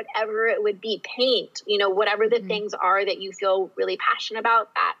 or whatever it would be, paint, you know, whatever the things are that you feel really passionate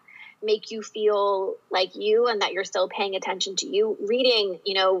about that make you feel like you and that you're still paying attention to you. Reading,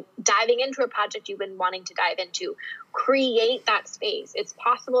 you know, diving into a project you've been wanting to dive into. Create that space. It's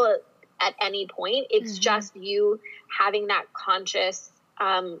possible at any point. It's just you having that conscious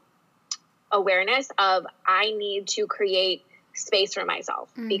awareness of, I need to create space for myself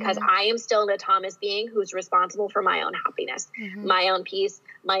because I am still an autonomous being who's responsible for my own happiness, my own peace,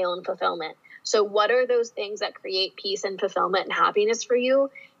 my own fulfillment. So what are those things that create peace and fulfillment and happiness for you?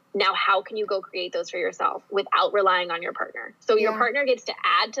 Now, how can you go create those for yourself without relying on your partner? So your partner gets to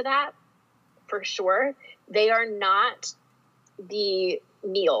add to that for sure. They are not the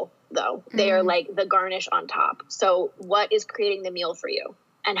meal, though. They are like the garnish on top. So what is creating the meal for you?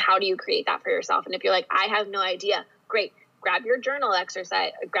 And how do you create that for yourself? And if you're like, I have no idea, great. Grab your journal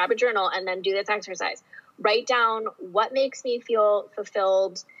exercise, grab a journal, and then do this exercise. Write down what makes me feel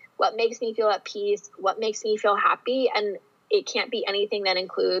fulfilled, what makes me feel at peace, what makes me feel happy. And it can't be anything that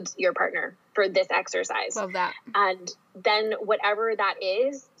includes your partner for this exercise. Love that. And then whatever that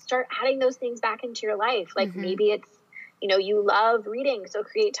is, start adding those things back into your life. Like maybe it's, you know, you love reading, so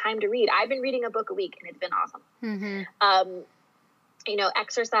create time to read. I've been reading a book a week and it's been awesome. You know,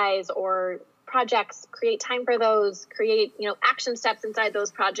 exercise or projects, create time for those, create, you know, action steps inside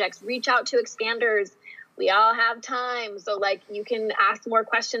those projects, reach out to expanders. We all have time. So like you can ask more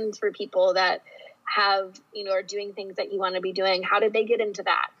questions for people that have, you know, are doing things that you want to be doing. How did they get into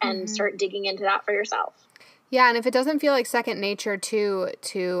that? And start digging into that for yourself. Yeah, and if it doesn't feel like second nature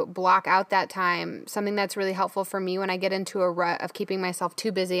to block out that time, something that's really helpful for me when I get into a rut of keeping myself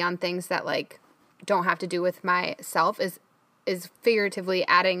too busy on things that like don't have to do with myself is figuratively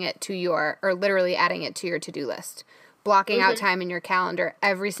adding it to your, or literally adding it to your to-do list. Blocking out time in your calendar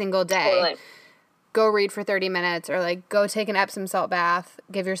every single day. Totally. Go read for 30 minutes, or like go take an Epsom salt bath,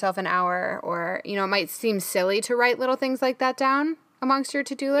 give yourself an hour, or, you know, it might seem silly to write little things like that down amongst your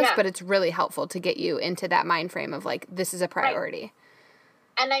to-do list, but it's really helpful to get you into that mind frame of like, this is a priority. Right.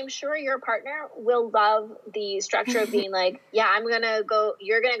 And I'm sure your partner will love the structure of being like, yeah, you're going to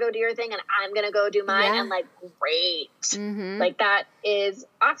go do your thing and I'm going to go do mine. And like, great. Like that is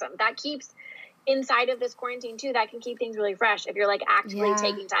awesome. That keeps inside of this quarantine too, that can keep things really fresh. If you're like actively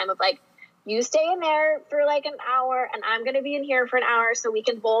taking time of like, you stay in there for like an hour and I'm going to be in here for an hour so we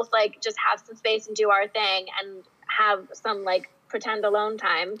can both like just have some space and do our thing and have some like pretend alone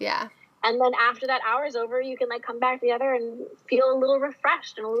time. Yeah. And then after that hour is over, you can like come back together and feel a little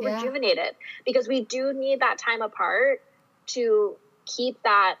refreshed and a little rejuvenated, because we do need that time apart to keep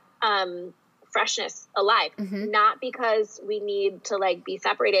that freshness alive. Not because we need to like be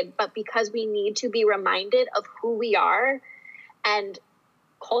separated, but because we need to be reminded of who we are and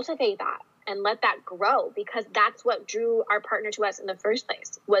cultivate that and let that grow, because that's what drew our partner to us in the first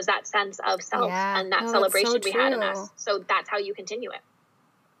place, was that sense of self and that celebration we had in us. So that's how you continue it,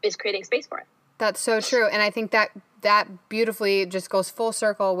 is creating space for it. That's so true. And I think that beautifully just goes full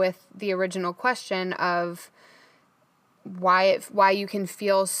circle with the original question of why you can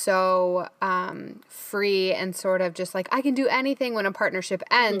feel so free and sort of just like, I can do anything when a partnership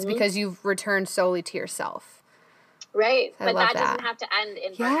ends, because you've returned solely to yourself. Right. But that doesn't have to end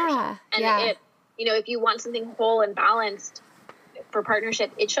in partnership. And if, you know, if you want something whole and balanced for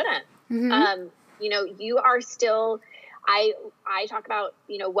partnership, it shouldn't. You know, you are still, I talk about,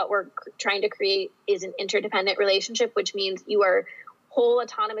 you know, what we're trying to create is an interdependent relationship, which means you are whole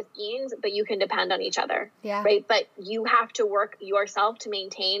autonomous beings, but you can depend on each other. Yeah. Right. But you have to work yourself to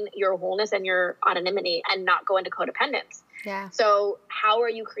maintain your wholeness and your autonomy and not go into codependence. Yeah. So how are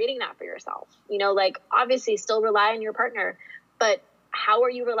you creating that for yourself? You know, like obviously still rely on your partner, but how are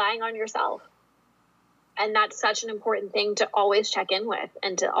you relying on yourself? And that's such an important thing to always check in with,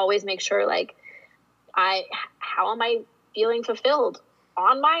 and to always make sure, like, how am I feeling fulfilled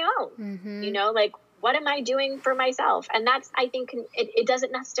on my own? Mm-hmm. You know, like, what am I doing for myself? And that's, I think, it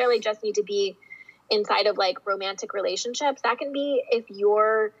doesn't necessarily just need to be inside of like romantic relationships. That can be if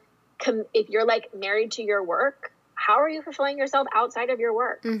you're like married to your work, how are you fulfilling yourself outside of your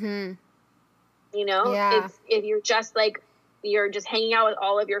work? Mm-hmm. You know, if you're just like, you're just hanging out with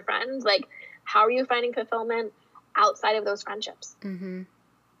all of your friends, like, how are you finding fulfillment outside of those friendships? Mm-hmm.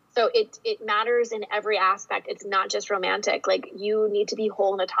 So it matters in every aspect. It's not just romantic. Like, you need to be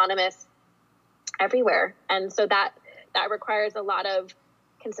whole and autonomous everywhere. And so that requires a lot of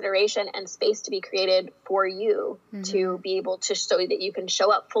consideration and space to be created for you to be able to, so that you can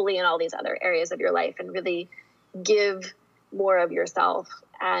show up fully in all these other areas of your life and really give more of yourself.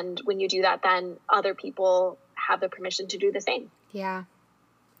 And when you do that, then other people have the permission to do the same. Yeah.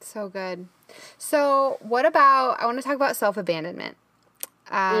 So good. So what about, I want to talk about self-abandonment,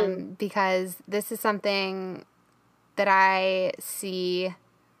 because this is something that I see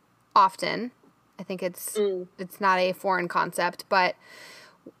often. I think it's not a foreign concept, but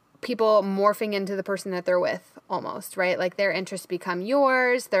people morphing into the person that they're with almost, right? Like, their interests become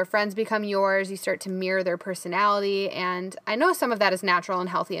yours, their friends become yours, you start to mirror their personality. And I know some of that is natural and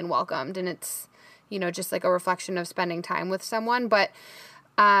healthy and welcomed, and it's, you know, just like a reflection of spending time with someone. But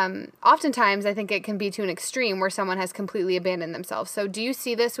oftentimes I think it can be to an extreme where someone has completely abandoned themselves. So do you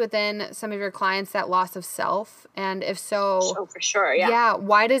see this within some of your clients, that loss of self? And if so, oh, for sure. Yeah. Yeah.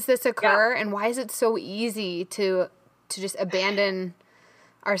 Why does this occur? And why is it so easy to just abandon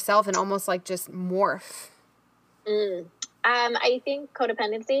ourselves and almost like just morph? I think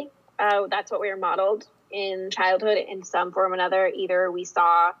codependency, that's what we were modeled in childhood in some form or another. Either we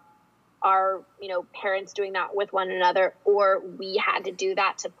saw our, you know, parents doing that with one another, or we had to do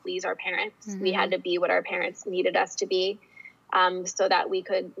that to please our parents. We had to be what our parents needed us to be, so that we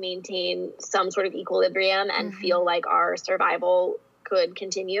could maintain some sort of equilibrium and feel like our survival could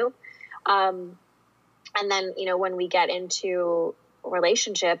continue. And then, you know, when we get into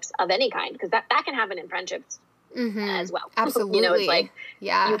relationships of any kind, because that can happen in friendships as well. Absolutely. You know, it's like,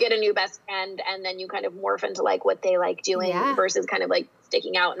 you get a new best friend and then you kind of morph into like what they like doing versus kind of like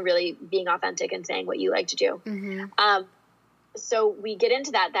sticking out and really being authentic and saying what you like to do. So we get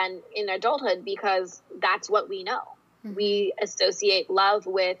into that then in adulthood because that's what we know. We associate love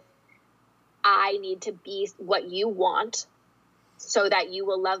with, I need to be what you want so that you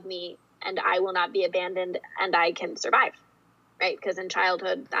will love me and I will not be abandoned and I can survive. Right? Because in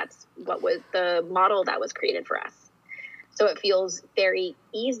childhood, that's what was the model that was created for us. So it feels very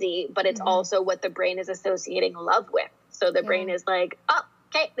easy, but it's also what the brain is associating love with. So the brain is like, oh,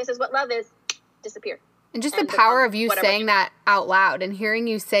 okay, this is what love is. Disappear. And just the power of you saying that out loud and hearing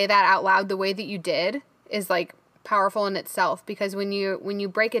you say that out loud the way that you did is like powerful in itself, because when you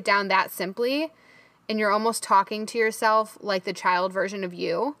break it down that simply and you're almost talking to yourself like the child version of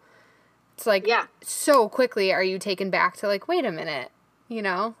you, it's like, so quickly are you taken back to like, wait a minute, you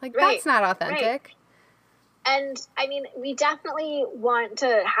know, like that's not authentic. Right. And I mean, we definitely want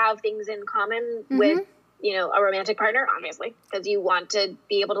to have things in common with, you know, a romantic partner, obviously, because you want to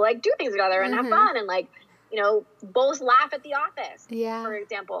be able to like do things together and have fun and like, you know, both laugh at The Office, for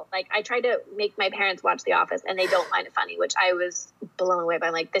example. Like, I tried to make my parents watch The Office and they don't find it funny, which I was blown away by.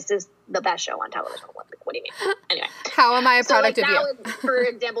 Like, this is the best show on television. What do you mean? Anyway. How am I a product of you? So, like, that would, for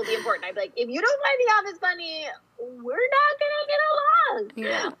example, be important. I'd be like, if you don't find The Office funny, we're not going to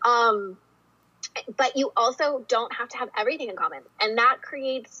get along. But you also don't have to have everything in common. And that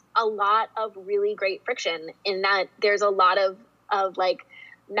creates a lot of really great friction in that there's a lot of like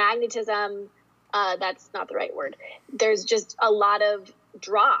magnetism. That's not the right word. There's just a lot of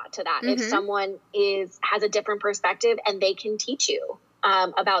draw to that. If someone has a different perspective and they can teach you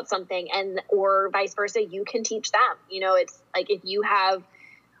about something, and or vice versa, you can teach them. You know, it's like if you have,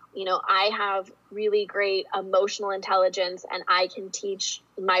 you know, I have really great emotional intelligence and I can teach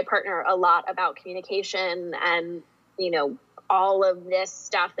my partner a lot about communication and, you know, all of this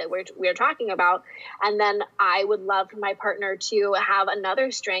stuff that we're talking about. And then I would love for my partner to have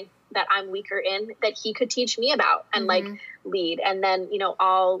another strength that I'm weaker in that he could teach me about and like lead. And then, you know,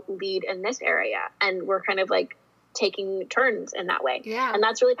 I'll lead in this area and we're kind of like taking turns in that way. Yeah. And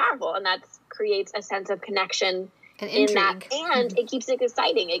that's really powerful. And that creates a sense of connection and in that. And it keeps it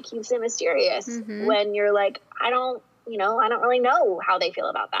exciting. It keeps it mysterious when you're like, I don't really know how they feel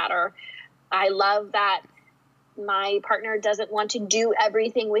about that. Or I love that my partner doesn't want to do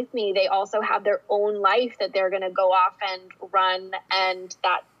everything with me. They also have their own life that they're going to go off and run. And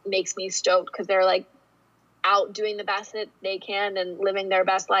that makes me stoked because they're like, out doing the best that they can and living their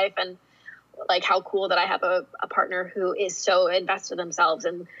best life, and like how cool that I have a partner who is so invested in themselves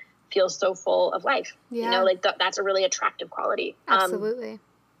and feels so full of life. Yeah. You know, like that's a really attractive quality. Absolutely.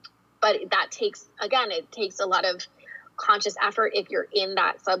 But that takes, again, it takes a lot of conscious effort if you're in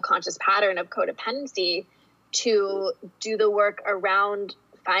that subconscious pattern of codependency to do the work around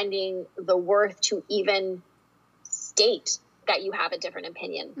finding the worth to even state that you have a different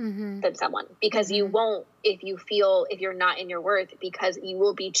opinion than someone, because you won't, if you're not in your worth, because you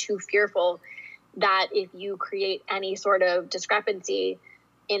will be too fearful that if you create any sort of discrepancy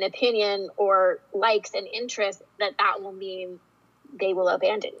in opinion or likes and interests, that will mean they will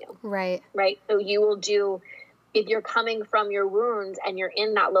abandon you. Right. So you will do, if you're coming from your wounds and you're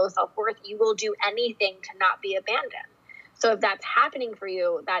in that low self-worth, you will do anything to not be abandoned. So if that's happening for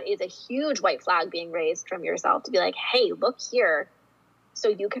you, that is a huge white flag being raised from yourself to be like, hey, look here. So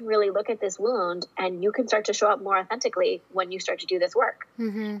you can really look at this wound and you can start to show up more authentically when you start to do this work.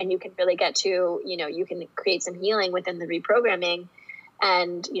 And you can really get to, you can create some healing within the reprogramming.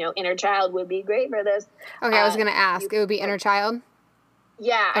 And, inner child would be great for this. Okay, I was going to ask. It would be inner child?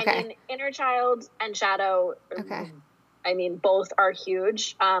 Yeah, okay. I mean, inner child and shadow. Okay. I mean, both are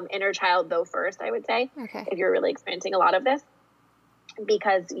huge. Inner child, though, first, I would say, if you're really experiencing a lot of this,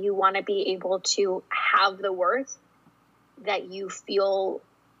 because you want to be able to have the worth that you feel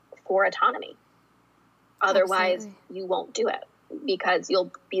for autonomy. Otherwise, you won't do it, because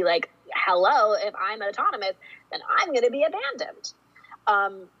you'll be like, hello, if I'm autonomous, then I'm going to be abandoned,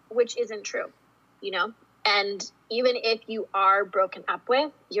 which isn't true, And even if you are broken up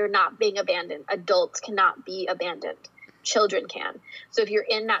with, you're not being abandoned. Adults cannot be abandoned. Children can. So if you're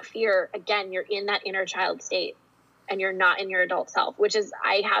in that fear, again, you're in that inner child state and you're not in your adult self, which is,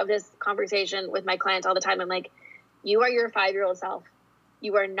 I have this conversation with my clients all the time. I'm like, you are your 5-year-old self.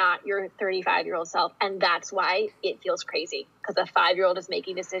 You are not your 35-year-old self. And that's why it feels crazy, because a 5-year-old is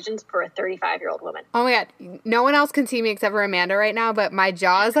making decisions for a 35-year-old woman. Oh my God. No one else can see me except for Amanda right now, but my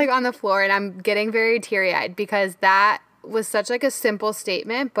jaw is like on the floor and I'm getting very teary-eyed, because that was such like a simple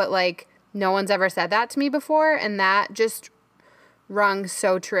statement, but like no one's ever said that to me before. And that just rung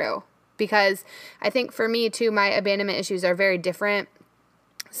so true, because I think for me too, my abandonment issues are very different.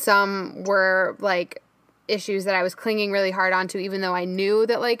 Some were like issues that I was clinging really hard onto, even though I knew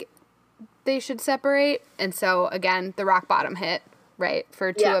that like they should separate. And so again, the rock bottom hit, right,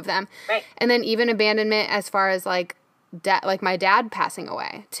 for two of them. Right. And then even abandonment as far as like like my dad passing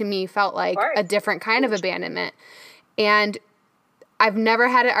away to me felt like a different kind of abandonment. And I've never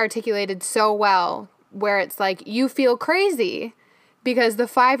had it articulated so well, where it's like, you feel crazy because the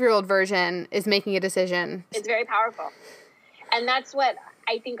 5-year-old version is making a decision. It's very powerful. And that's what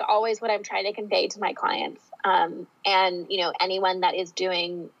I think always what I'm trying to convey to my clients. And, anyone that is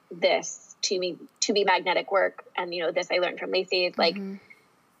doing this to be magnetic work. And, this I learned from Lacey. It's like,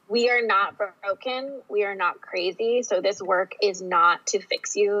 we are not broken. We are not crazy. So this work is not to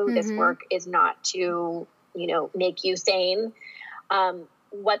fix you. This work is not to, make you sane.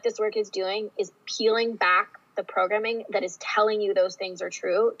 What this work is doing is peeling back the programming that is telling you those things are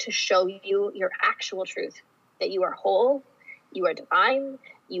true, to show you your actual truth, that you are whole, you are divine,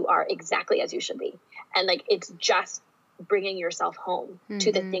 you are exactly as you should be. And like, it's just bringing yourself home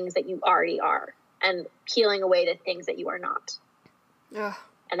to the things that you already are and peeling away the things that you are not. Ugh,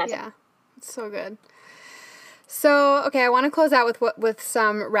 and that's it. It's so good. So, okay, I want to close out with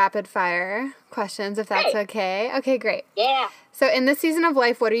some rapid fire questions, if that's okay. Okay, great. Yeah. So in this season of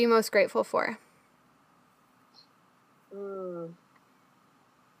life, what are you most grateful for?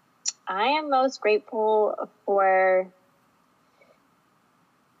 I am most grateful for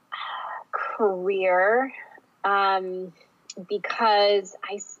career, because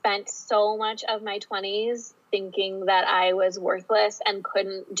I spent so much of my 20s thinking that I was worthless and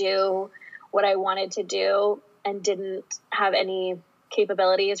couldn't do what I wanted to do and didn't have any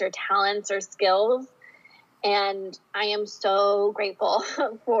capabilities or talents or skills. And I am so grateful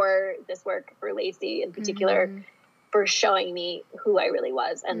for this work, for Lacey in particular, for showing me who I really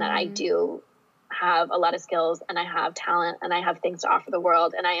was, and that I do have a lot of skills and I have talent and I have things to offer the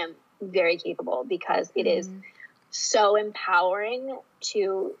world, and I am very capable, because it is so empowering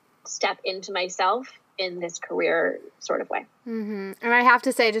to step into myself in this career sort of way. And I have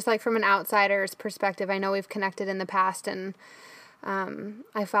to say, just like from an outsider's perspective, I know we've connected in the past, and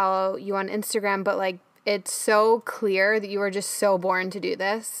I follow you on Instagram, but like, it's so clear that you are just so born to do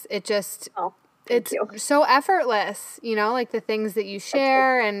this. It just, it's so effortless, like the things that you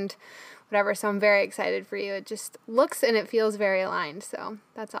share and whatever. So I'm very excited for you. It just looks and it feels very aligned. So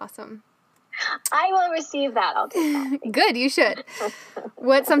that's awesome. I will receive that. I'll take that. Good, you should.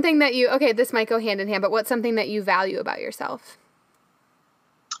 What's something that you, okay, this might go hand in hand, but what's something that you value about yourself?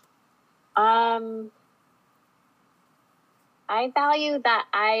 I value that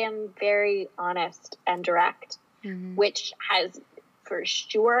I am very honest and direct, which has for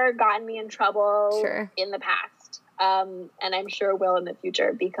sure gotten me in trouble in the past. And I'm sure will in the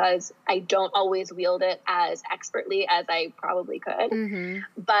future because I don't always wield it as expertly as I probably could.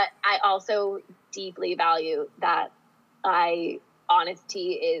 But I also deeply value that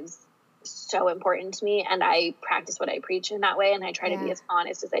honesty is so important to me, and I practice what I preach in that way, and I try to be as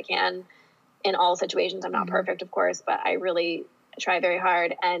honest as I can in all situations. I'm not perfect, of course, but I really try very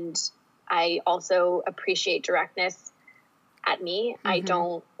hard. And I also appreciate directness at me. I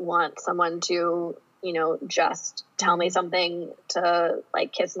don't want someone to, just tell me something to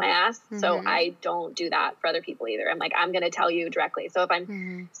like kiss my ass. So I don't do that for other people either. I'm like, I'm going to tell you directly. So if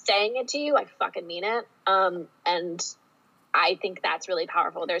I'm saying it to you, I fucking mean it. And I think that's really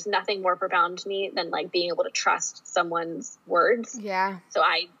powerful. There's nothing more profound to me than like being able to trust someone's words. Yeah. So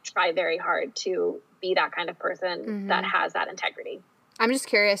I try very hard to be that kind of person that has that integrity. I'm just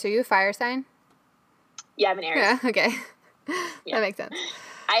curious. Are you a fire sign? Yeah, I'm an Aries. Yeah. Okay. That makes sense.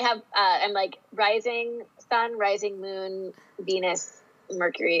 I have, I'm like rising sun, rising moon, Venus,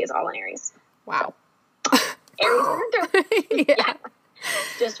 Mercury is all in Aries. Wow. So, Aries. Yeah.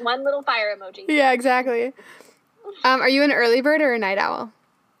 Just one little fire emoji. Yeah, exactly. Are you an early bird or a night owl?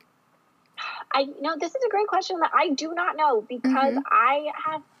 This is a great question that I do not know because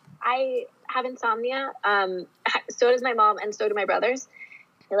I have insomnia. So does my mom and so do my brothers.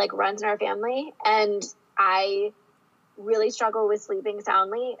 It like runs in our family, and I really struggle with sleeping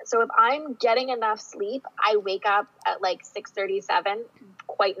soundly. So if I'm getting enough sleep, I wake up at like 6:37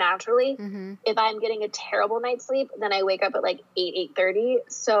 quite naturally. If I'm getting a terrible night's sleep, then I wake up at like 8:30.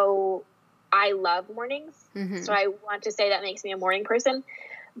 So I love mornings. So I want to say that makes me a morning person,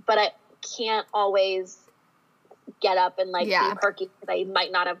 but I can't always get up and like be perky because I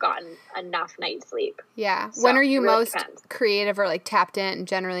might not have gotten enough night's sleep. Yeah. So when are you really most depends. creative or like tapped in,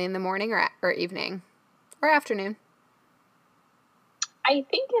 generally in the morning or evening or afternoon? I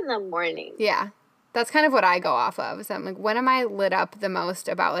think in the morning. Yeah. That's kind of what I go off of. So I'm like, when am I lit up the most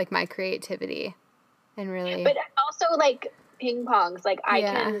about like my creativity and really. But also like ping pongs. Like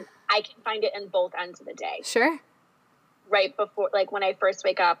I can find it in both ends of the day. Sure. Right before, like when I first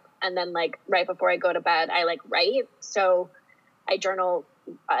wake up and then like right before I go to bed, I like write. So I journal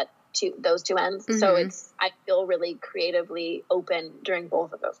to those two ends. So I feel really creatively open during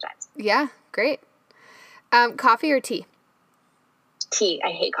both of those times. Yeah. Great. Coffee or tea? Tea.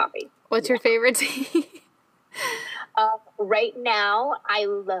 I hate coffee. What's your favorite tea? Right now, I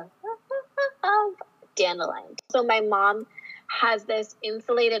love dandelion. So my mom has this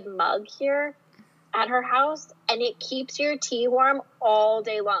insulated mug here at her house, and it keeps your tea warm all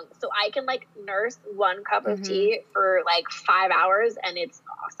day long. So I can like nurse one cup of tea for like 5 hours, and it's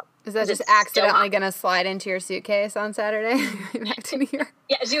awesome. Is that just accidentally going to slide into your suitcase on Saturday? Back to New York?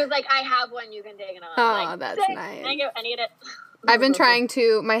 Yeah, she was like, I have one, you can take it on. Oh, like, that's nice. Thank you, I need it. I've been trying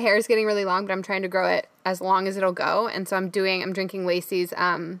to, my hair is getting really long, but I'm trying to grow it as long as it'll go. And so I'm drinking Lacey's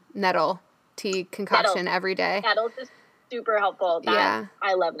nettle tea concoction every day. Nettles is super helpful. I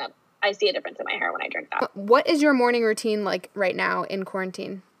love nettles. I see a difference in my hair when I drink that. What is your morning routine like right now in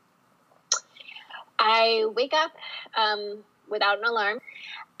quarantine? I wake up without an alarm,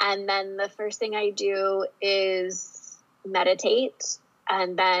 and then the first thing I do is meditate,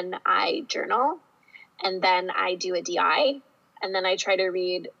 and then I journal, and then I do a DI, and then I try to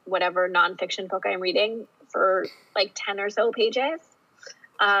read whatever nonfiction book I'm reading for like 10 or so pages.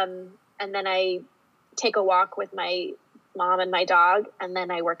 And then I take a walk with my mom and my dog, and then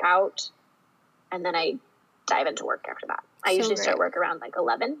I work out, and then I dive into work after that. I usually start work around like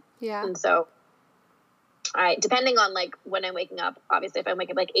 11. Yeah. And so depending on like when I'm waking up, obviously if I'm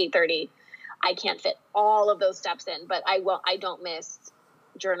waking up like 8:30, I can't fit all of those steps in, but I don't miss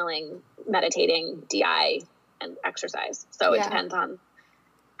journaling, meditating, DI, and exercise. So it depends on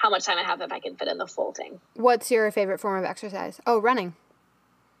how much time I have, if I can fit in the full thing. What's your favorite form of exercise? Oh, running.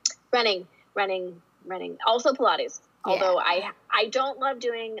 Running. Also Pilates. Although I don't love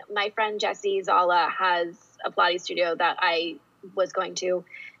doing, my friend Jessie Zala has a Pilates studio that I was going to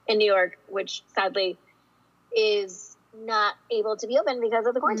in New York, which sadly is not able to be open because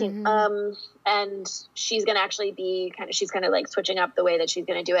of the quarantine. And she's going to actually be she's kind of like switching up the way that she's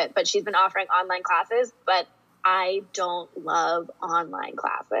going to do it, but she's been offering online classes, but I don't love online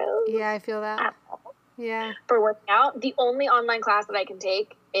classes. Yeah, I feel that. Yeah. For working out, the only online class that I can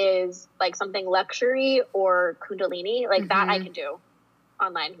take is like something luxury or Kundalini, like that I can do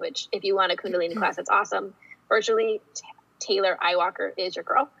online, which if you want a Kundalini class, that's awesome. Virtually, Taylor Iwalker is your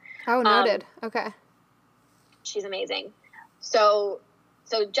girl. Oh, noted. Okay. She's amazing. So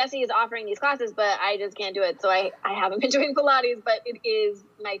Jessie is offering these classes, but I just can't do it. So I haven't been doing Pilates, but it is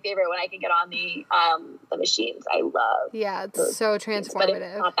my favorite when I can get on the machines. I love. Yeah, it's so transformative. But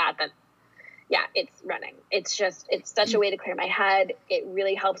it's not that. Yeah, it's running. It's such a way to clear my head. It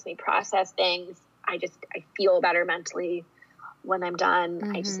really helps me process things. I feel better mentally when I'm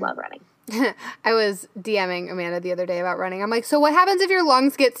done. I just love running. I was DMing Amanda the other day about running. I'm like, so what happens if your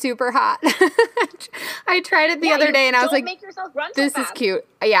lungs get super hot? I tried it the other day and I was like, make yourself run this so is fast. cute.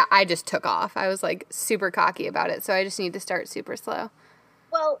 Yeah, I just took off. I was like super cocky about it. So I just need to start super slow.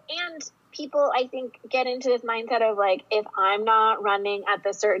 Well, and people, I think, get into this mindset of like, if I'm not running at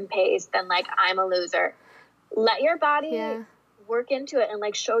the certain pace, then like I'm a loser. Let your body work into it and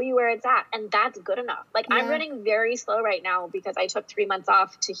like show you where it's at, and that's good enough. Like I'm running very slow right now because I took 3 months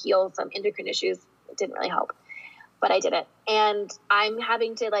off to heal some endocrine issues. It didn't really help, but I did it, and I'm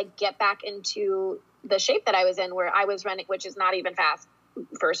having to like get back into the shape that I was in, where I was running, which is not even fast.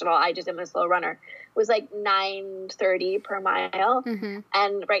 First of all, I just am a slow runner. It was like 9:30 per mile,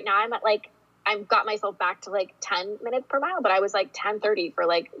 and right now I'm at like, I've got myself back to like 10 minutes per mile, but I was like 10:30 for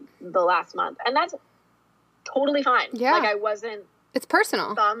like the last month, and that's totally fine. Yeah. Like I wasn't. It's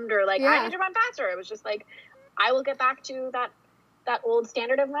personal. Bummed or like I need to run faster. It was just like I will get back to that old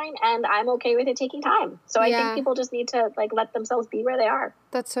standard of mine, and I'm okay with it taking time. So I think people just need to like let themselves be where they are.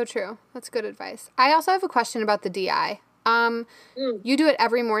 That's so true. That's good advice. I also have a question about the DI. You do it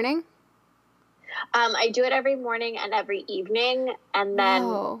every morning? I do it every morning and every evening, and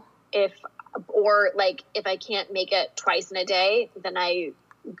then if I can't make it twice in a day, then I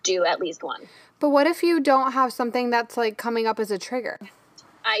do at least one. But what if you don't have something that's like coming up as a trigger?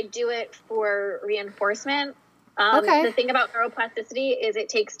 I do it for reinforcement. Okay. The thing about neuroplasticity is it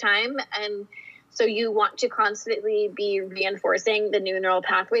takes time, and so you want to constantly be reinforcing the new neural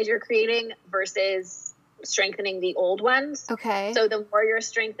pathways you're creating versus strengthening the old ones. Okay. So the more you're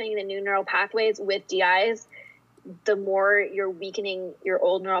strengthening the new neural pathways with DIs, the more you're weakening your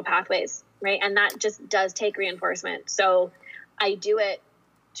old neural pathways, right? And that just does take reinforcement. So I do it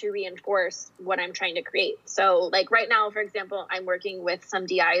to reinforce what I'm trying to create. So like right now, for example, I'm working with some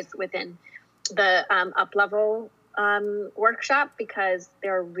DIs within the up level workshop because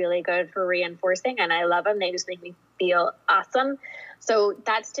they're really good for reinforcing, and I love them. They just make me feel awesome. So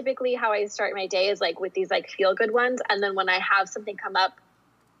that's typically how I start my day, is like with these like feel good ones. And then when I have something come up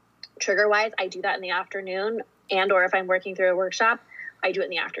trigger wise, I do that in the afternoon, and or if I'm working through a workshop, I do it in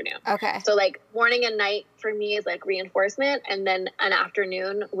the afternoon. Okay. So like morning and night for me is like reinforcement, and then an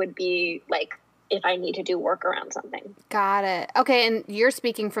afternoon would be like if I need to do work around something. Got it. Okay, and you're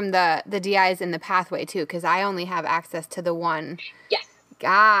speaking from the DIs in the pathway too, because I only have access to the one. Yes.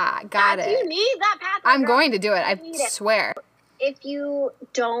 Got it. You need that pathway. I'm going to do it. I swear. If you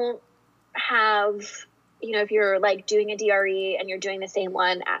don't have, if you're like doing a DRE and you're doing the same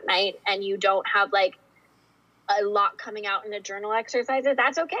one at night and you don't have like a lot coming out in the journal exercises,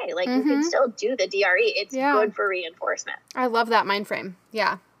 that's okay. Like you can still do the DRE. It's good for reinforcement. I love that mind frame.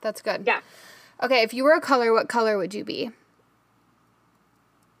 Yeah, that's good. Yeah. Okay, if you were a color, what color would you be?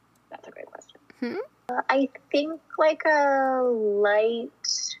 That's a great question. I think like a light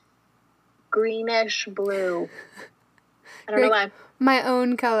greenish blue. I don't know why. My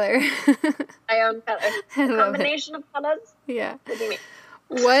own color. My own color. A combination of colors? Yeah. What do you mean?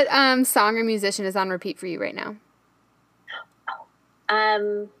 What song or musician is on repeat for you right now?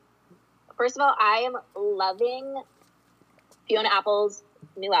 First of all, I am loving Fiona Apple's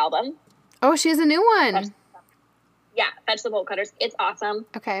new album. Oh, she has a new one. Fetch the Bolt Cutters. It's awesome.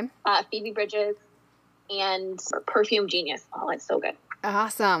 Okay. Phoebe Bridgers and Perfume Genius. Oh, it's so good.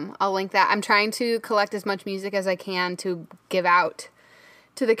 Awesome. I'll link that. I'm trying to collect as much music as I can to give out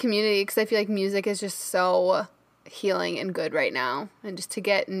to the community, because I feel like music is just so healing and good right now, and just to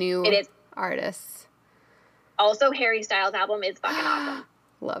get new artists. Also, Harry Styles' album is fucking awesome.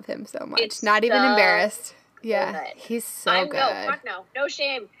 Love him so much. It's not even embarrassed. Yeah, good. He's so good. No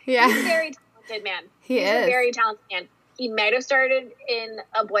shame. Yeah. He's a very talented man. He's a very talented man. He might have started in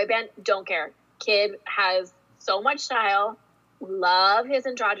a boy band. Don't care. Kid has so much style. Love his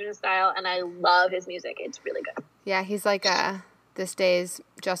androgynous style, and I love his music. It's really good. Yeah, he's like this day's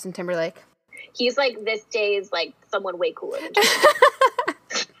Justin Timberlake. He's like this day's like someone way cooler than Justin.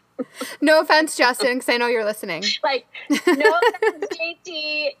 No offense, Justin, because I know you're listening. Like, no offense,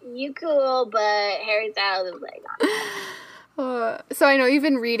 JT, you cool, but Harry Styles is like, So I know you've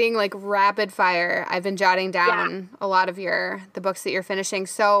been reading like rapid fire. I've been jotting down a lot of the books that you're finishing.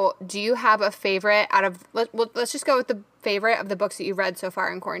 So do you have a favorite out of, let's just go with the favorite of the books that you've read so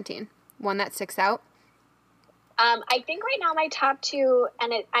far in quarantine? One that sticks out? I think right now my top two,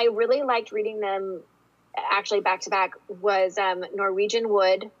 and I really liked reading them actually back to back, was Norwegian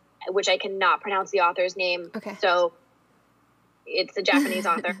Wood, which I cannot pronounce the author's name. Okay. So it's a Japanese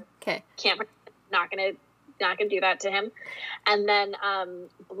author. Okay. Not gonna do that to him. And then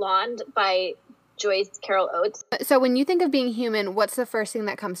Blonde by Joyce Carol Oates. So when you think of being human, what's the first thing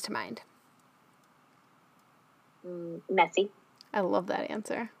that comes to mind? Messy. I love that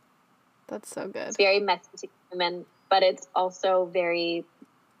answer. That's so good. It's very messy to human, but it's also very,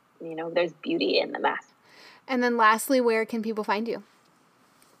 there's beauty in the mess. And then lastly, where can people find you?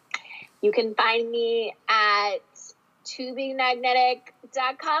 You can find me at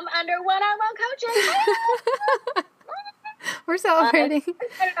tobemagnetic.com under one-on-one coaching. We're celebrating.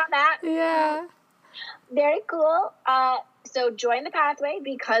 Excited on that. Yeah. Very cool. So join the Pathway,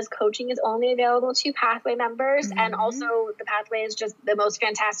 because coaching is only available to Pathway members. Mm-hmm. And also the Pathway is just the most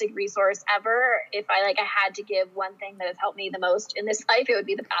fantastic resource ever. If I had to give one thing that has helped me the most in this life, it would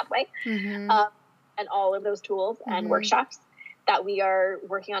be the Pathway. Mm-hmm. And all of those tools and workshops that we are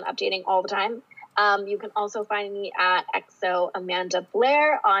working on updating all the time. You can also find me at XO Amanda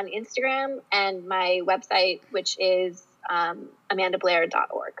Blair on Instagram, and my website, which is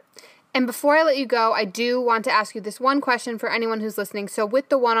amandablair.org. And before I let you go, I do want to ask you this one question for anyone who's listening. So with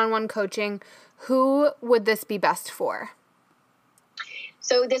the one-on-one coaching, who would this be best for?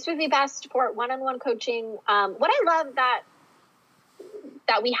 So this would be best for one-on-one coaching. What I love that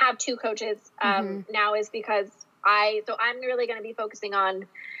we have two coaches now is because I'm really going to be focusing on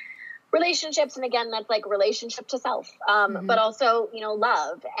relationships. And again, that's like relationship to self, but also,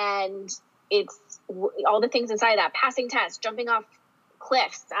 love. And it's all the things inside that: passing tests, jumping off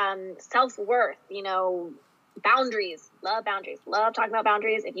cliffs, self-worth, boundaries, love talking about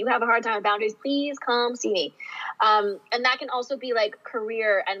boundaries. If you have a hard time with boundaries, please come see me. And that can also be like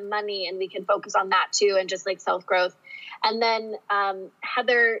career and money, and we can focus on that too, and just like self-growth. And then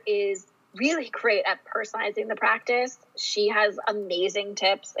Heather is really great at personalizing the practice. She has amazing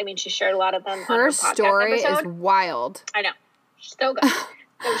tips. I mean, she shared a lot of them on her podcast story episode. Is wild. I know. So good.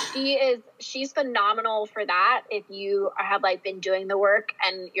 So she's phenomenal for that. If you have been doing the work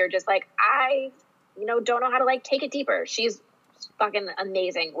and you're just I don't know how to take it deeper. She's fucking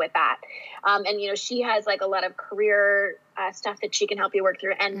amazing with that. And she has a lot of career stuff that she can help you work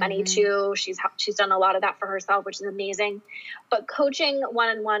through, and money too. She's done a lot of that for herself, which is amazing. But coaching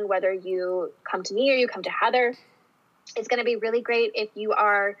one-on-one, whether you come to me or you come to Heather, it's going to be really great if you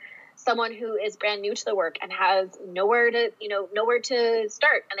are someone who is brand new to the work and has nowhere to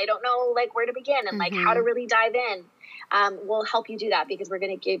start, and they don't know where to begin and how to really dive in. We'll help you do that, because we're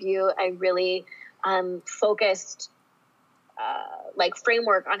going to give you a really focused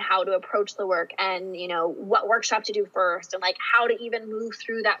framework on how to approach the work, and what workshop to do first, and how to even move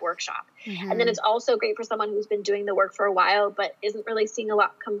through that workshop. And then it's also great for someone who's been doing the work for a while but isn't really seeing a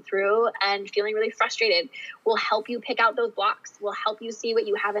lot come through and feeling really frustrated. We'll help you pick out those blocks. We'll help you see what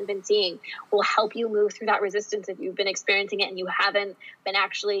you haven't been seeing. We'll help you move through that resistance if you've been experiencing it and you haven't been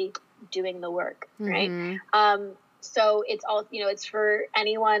actually doing the work, right? So it's all, it's for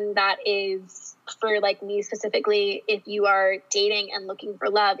anyone that is, for me specifically, if you are dating and looking for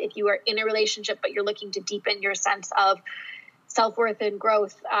love, if you are in a relationship but you're looking to deepen your sense of self-worth and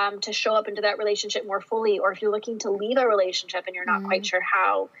growth, to show up into that relationship more fully, or if you're looking to leave a relationship and you're not quite sure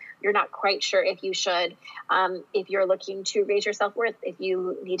how, you're not quite sure if you should, if you're looking to raise your self-worth, if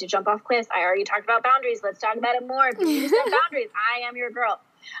you need to jump off cliffs. I already talked about boundaries. Let's talk about it more. If you need to set boundaries, I am your girl.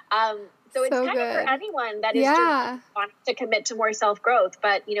 So it's kind of for anyone that is just wanting to commit to more self-growth.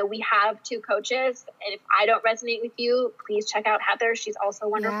 But, we have two coaches. And if I don't resonate with you, please check out Heather. She's also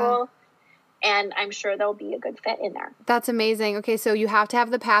wonderful. And I'm sure there'll be a good fit in there. That's amazing. Okay, so you have to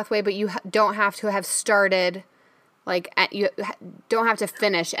have the Pathway, but you don't have to have started, you don't have to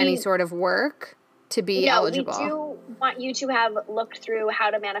finish any sort of work to be eligible. We do want you to have looked through How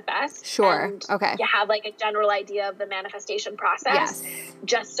to Manifest. Sure. And okay. You have a general idea of the manifestation process. Yes.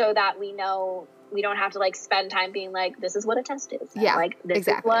 Just so that we know we don't have to spend time being this is what a test is. Yeah. And, this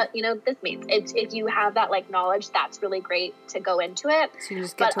exactly. is what, this means. If you have that knowledge, that's really great to go into it. So you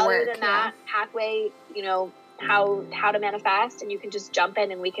just get to work. Other than that, Pathway, how to manifest, and you can just jump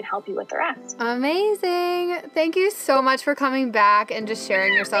in and we can help you with the rest. Amazing. Thank you so much for coming back and just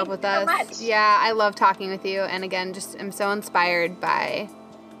sharing yourself with us. Thank you so much. Yeah, I love talking with you, and again, just am so inspired by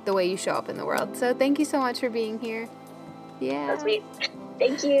the way you show up in the world. So thank you so much for being here. Yeah. So sweet.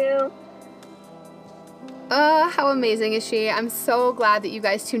 Thank you. How amazing is she? I'm so glad that you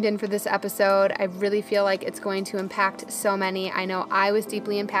guys tuned in for this episode. I really feel like it's going to impact so many. I know I was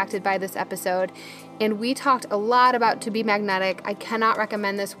deeply impacted by this episode, and we talked a lot about To Be Magnetic. I cannot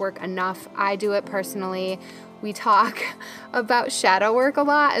recommend this work enough. I do it personally. We talk about shadow work a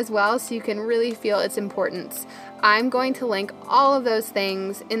lot as well, so you can really feel its importance. I'm going to link all of those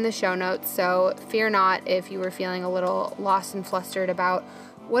things in the show notes, so fear not if you were feeling a little lost and flustered about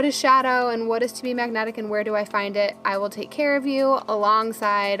what is shadow and what is To Be Magnetic and where do I find it. I will take care of you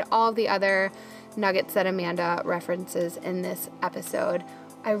alongside all of the other nuggets that Amanda references in this episode.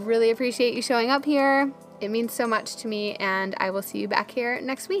 I really appreciate you showing up here. It means so much to me, and I will see you back here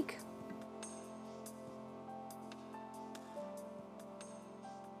next week.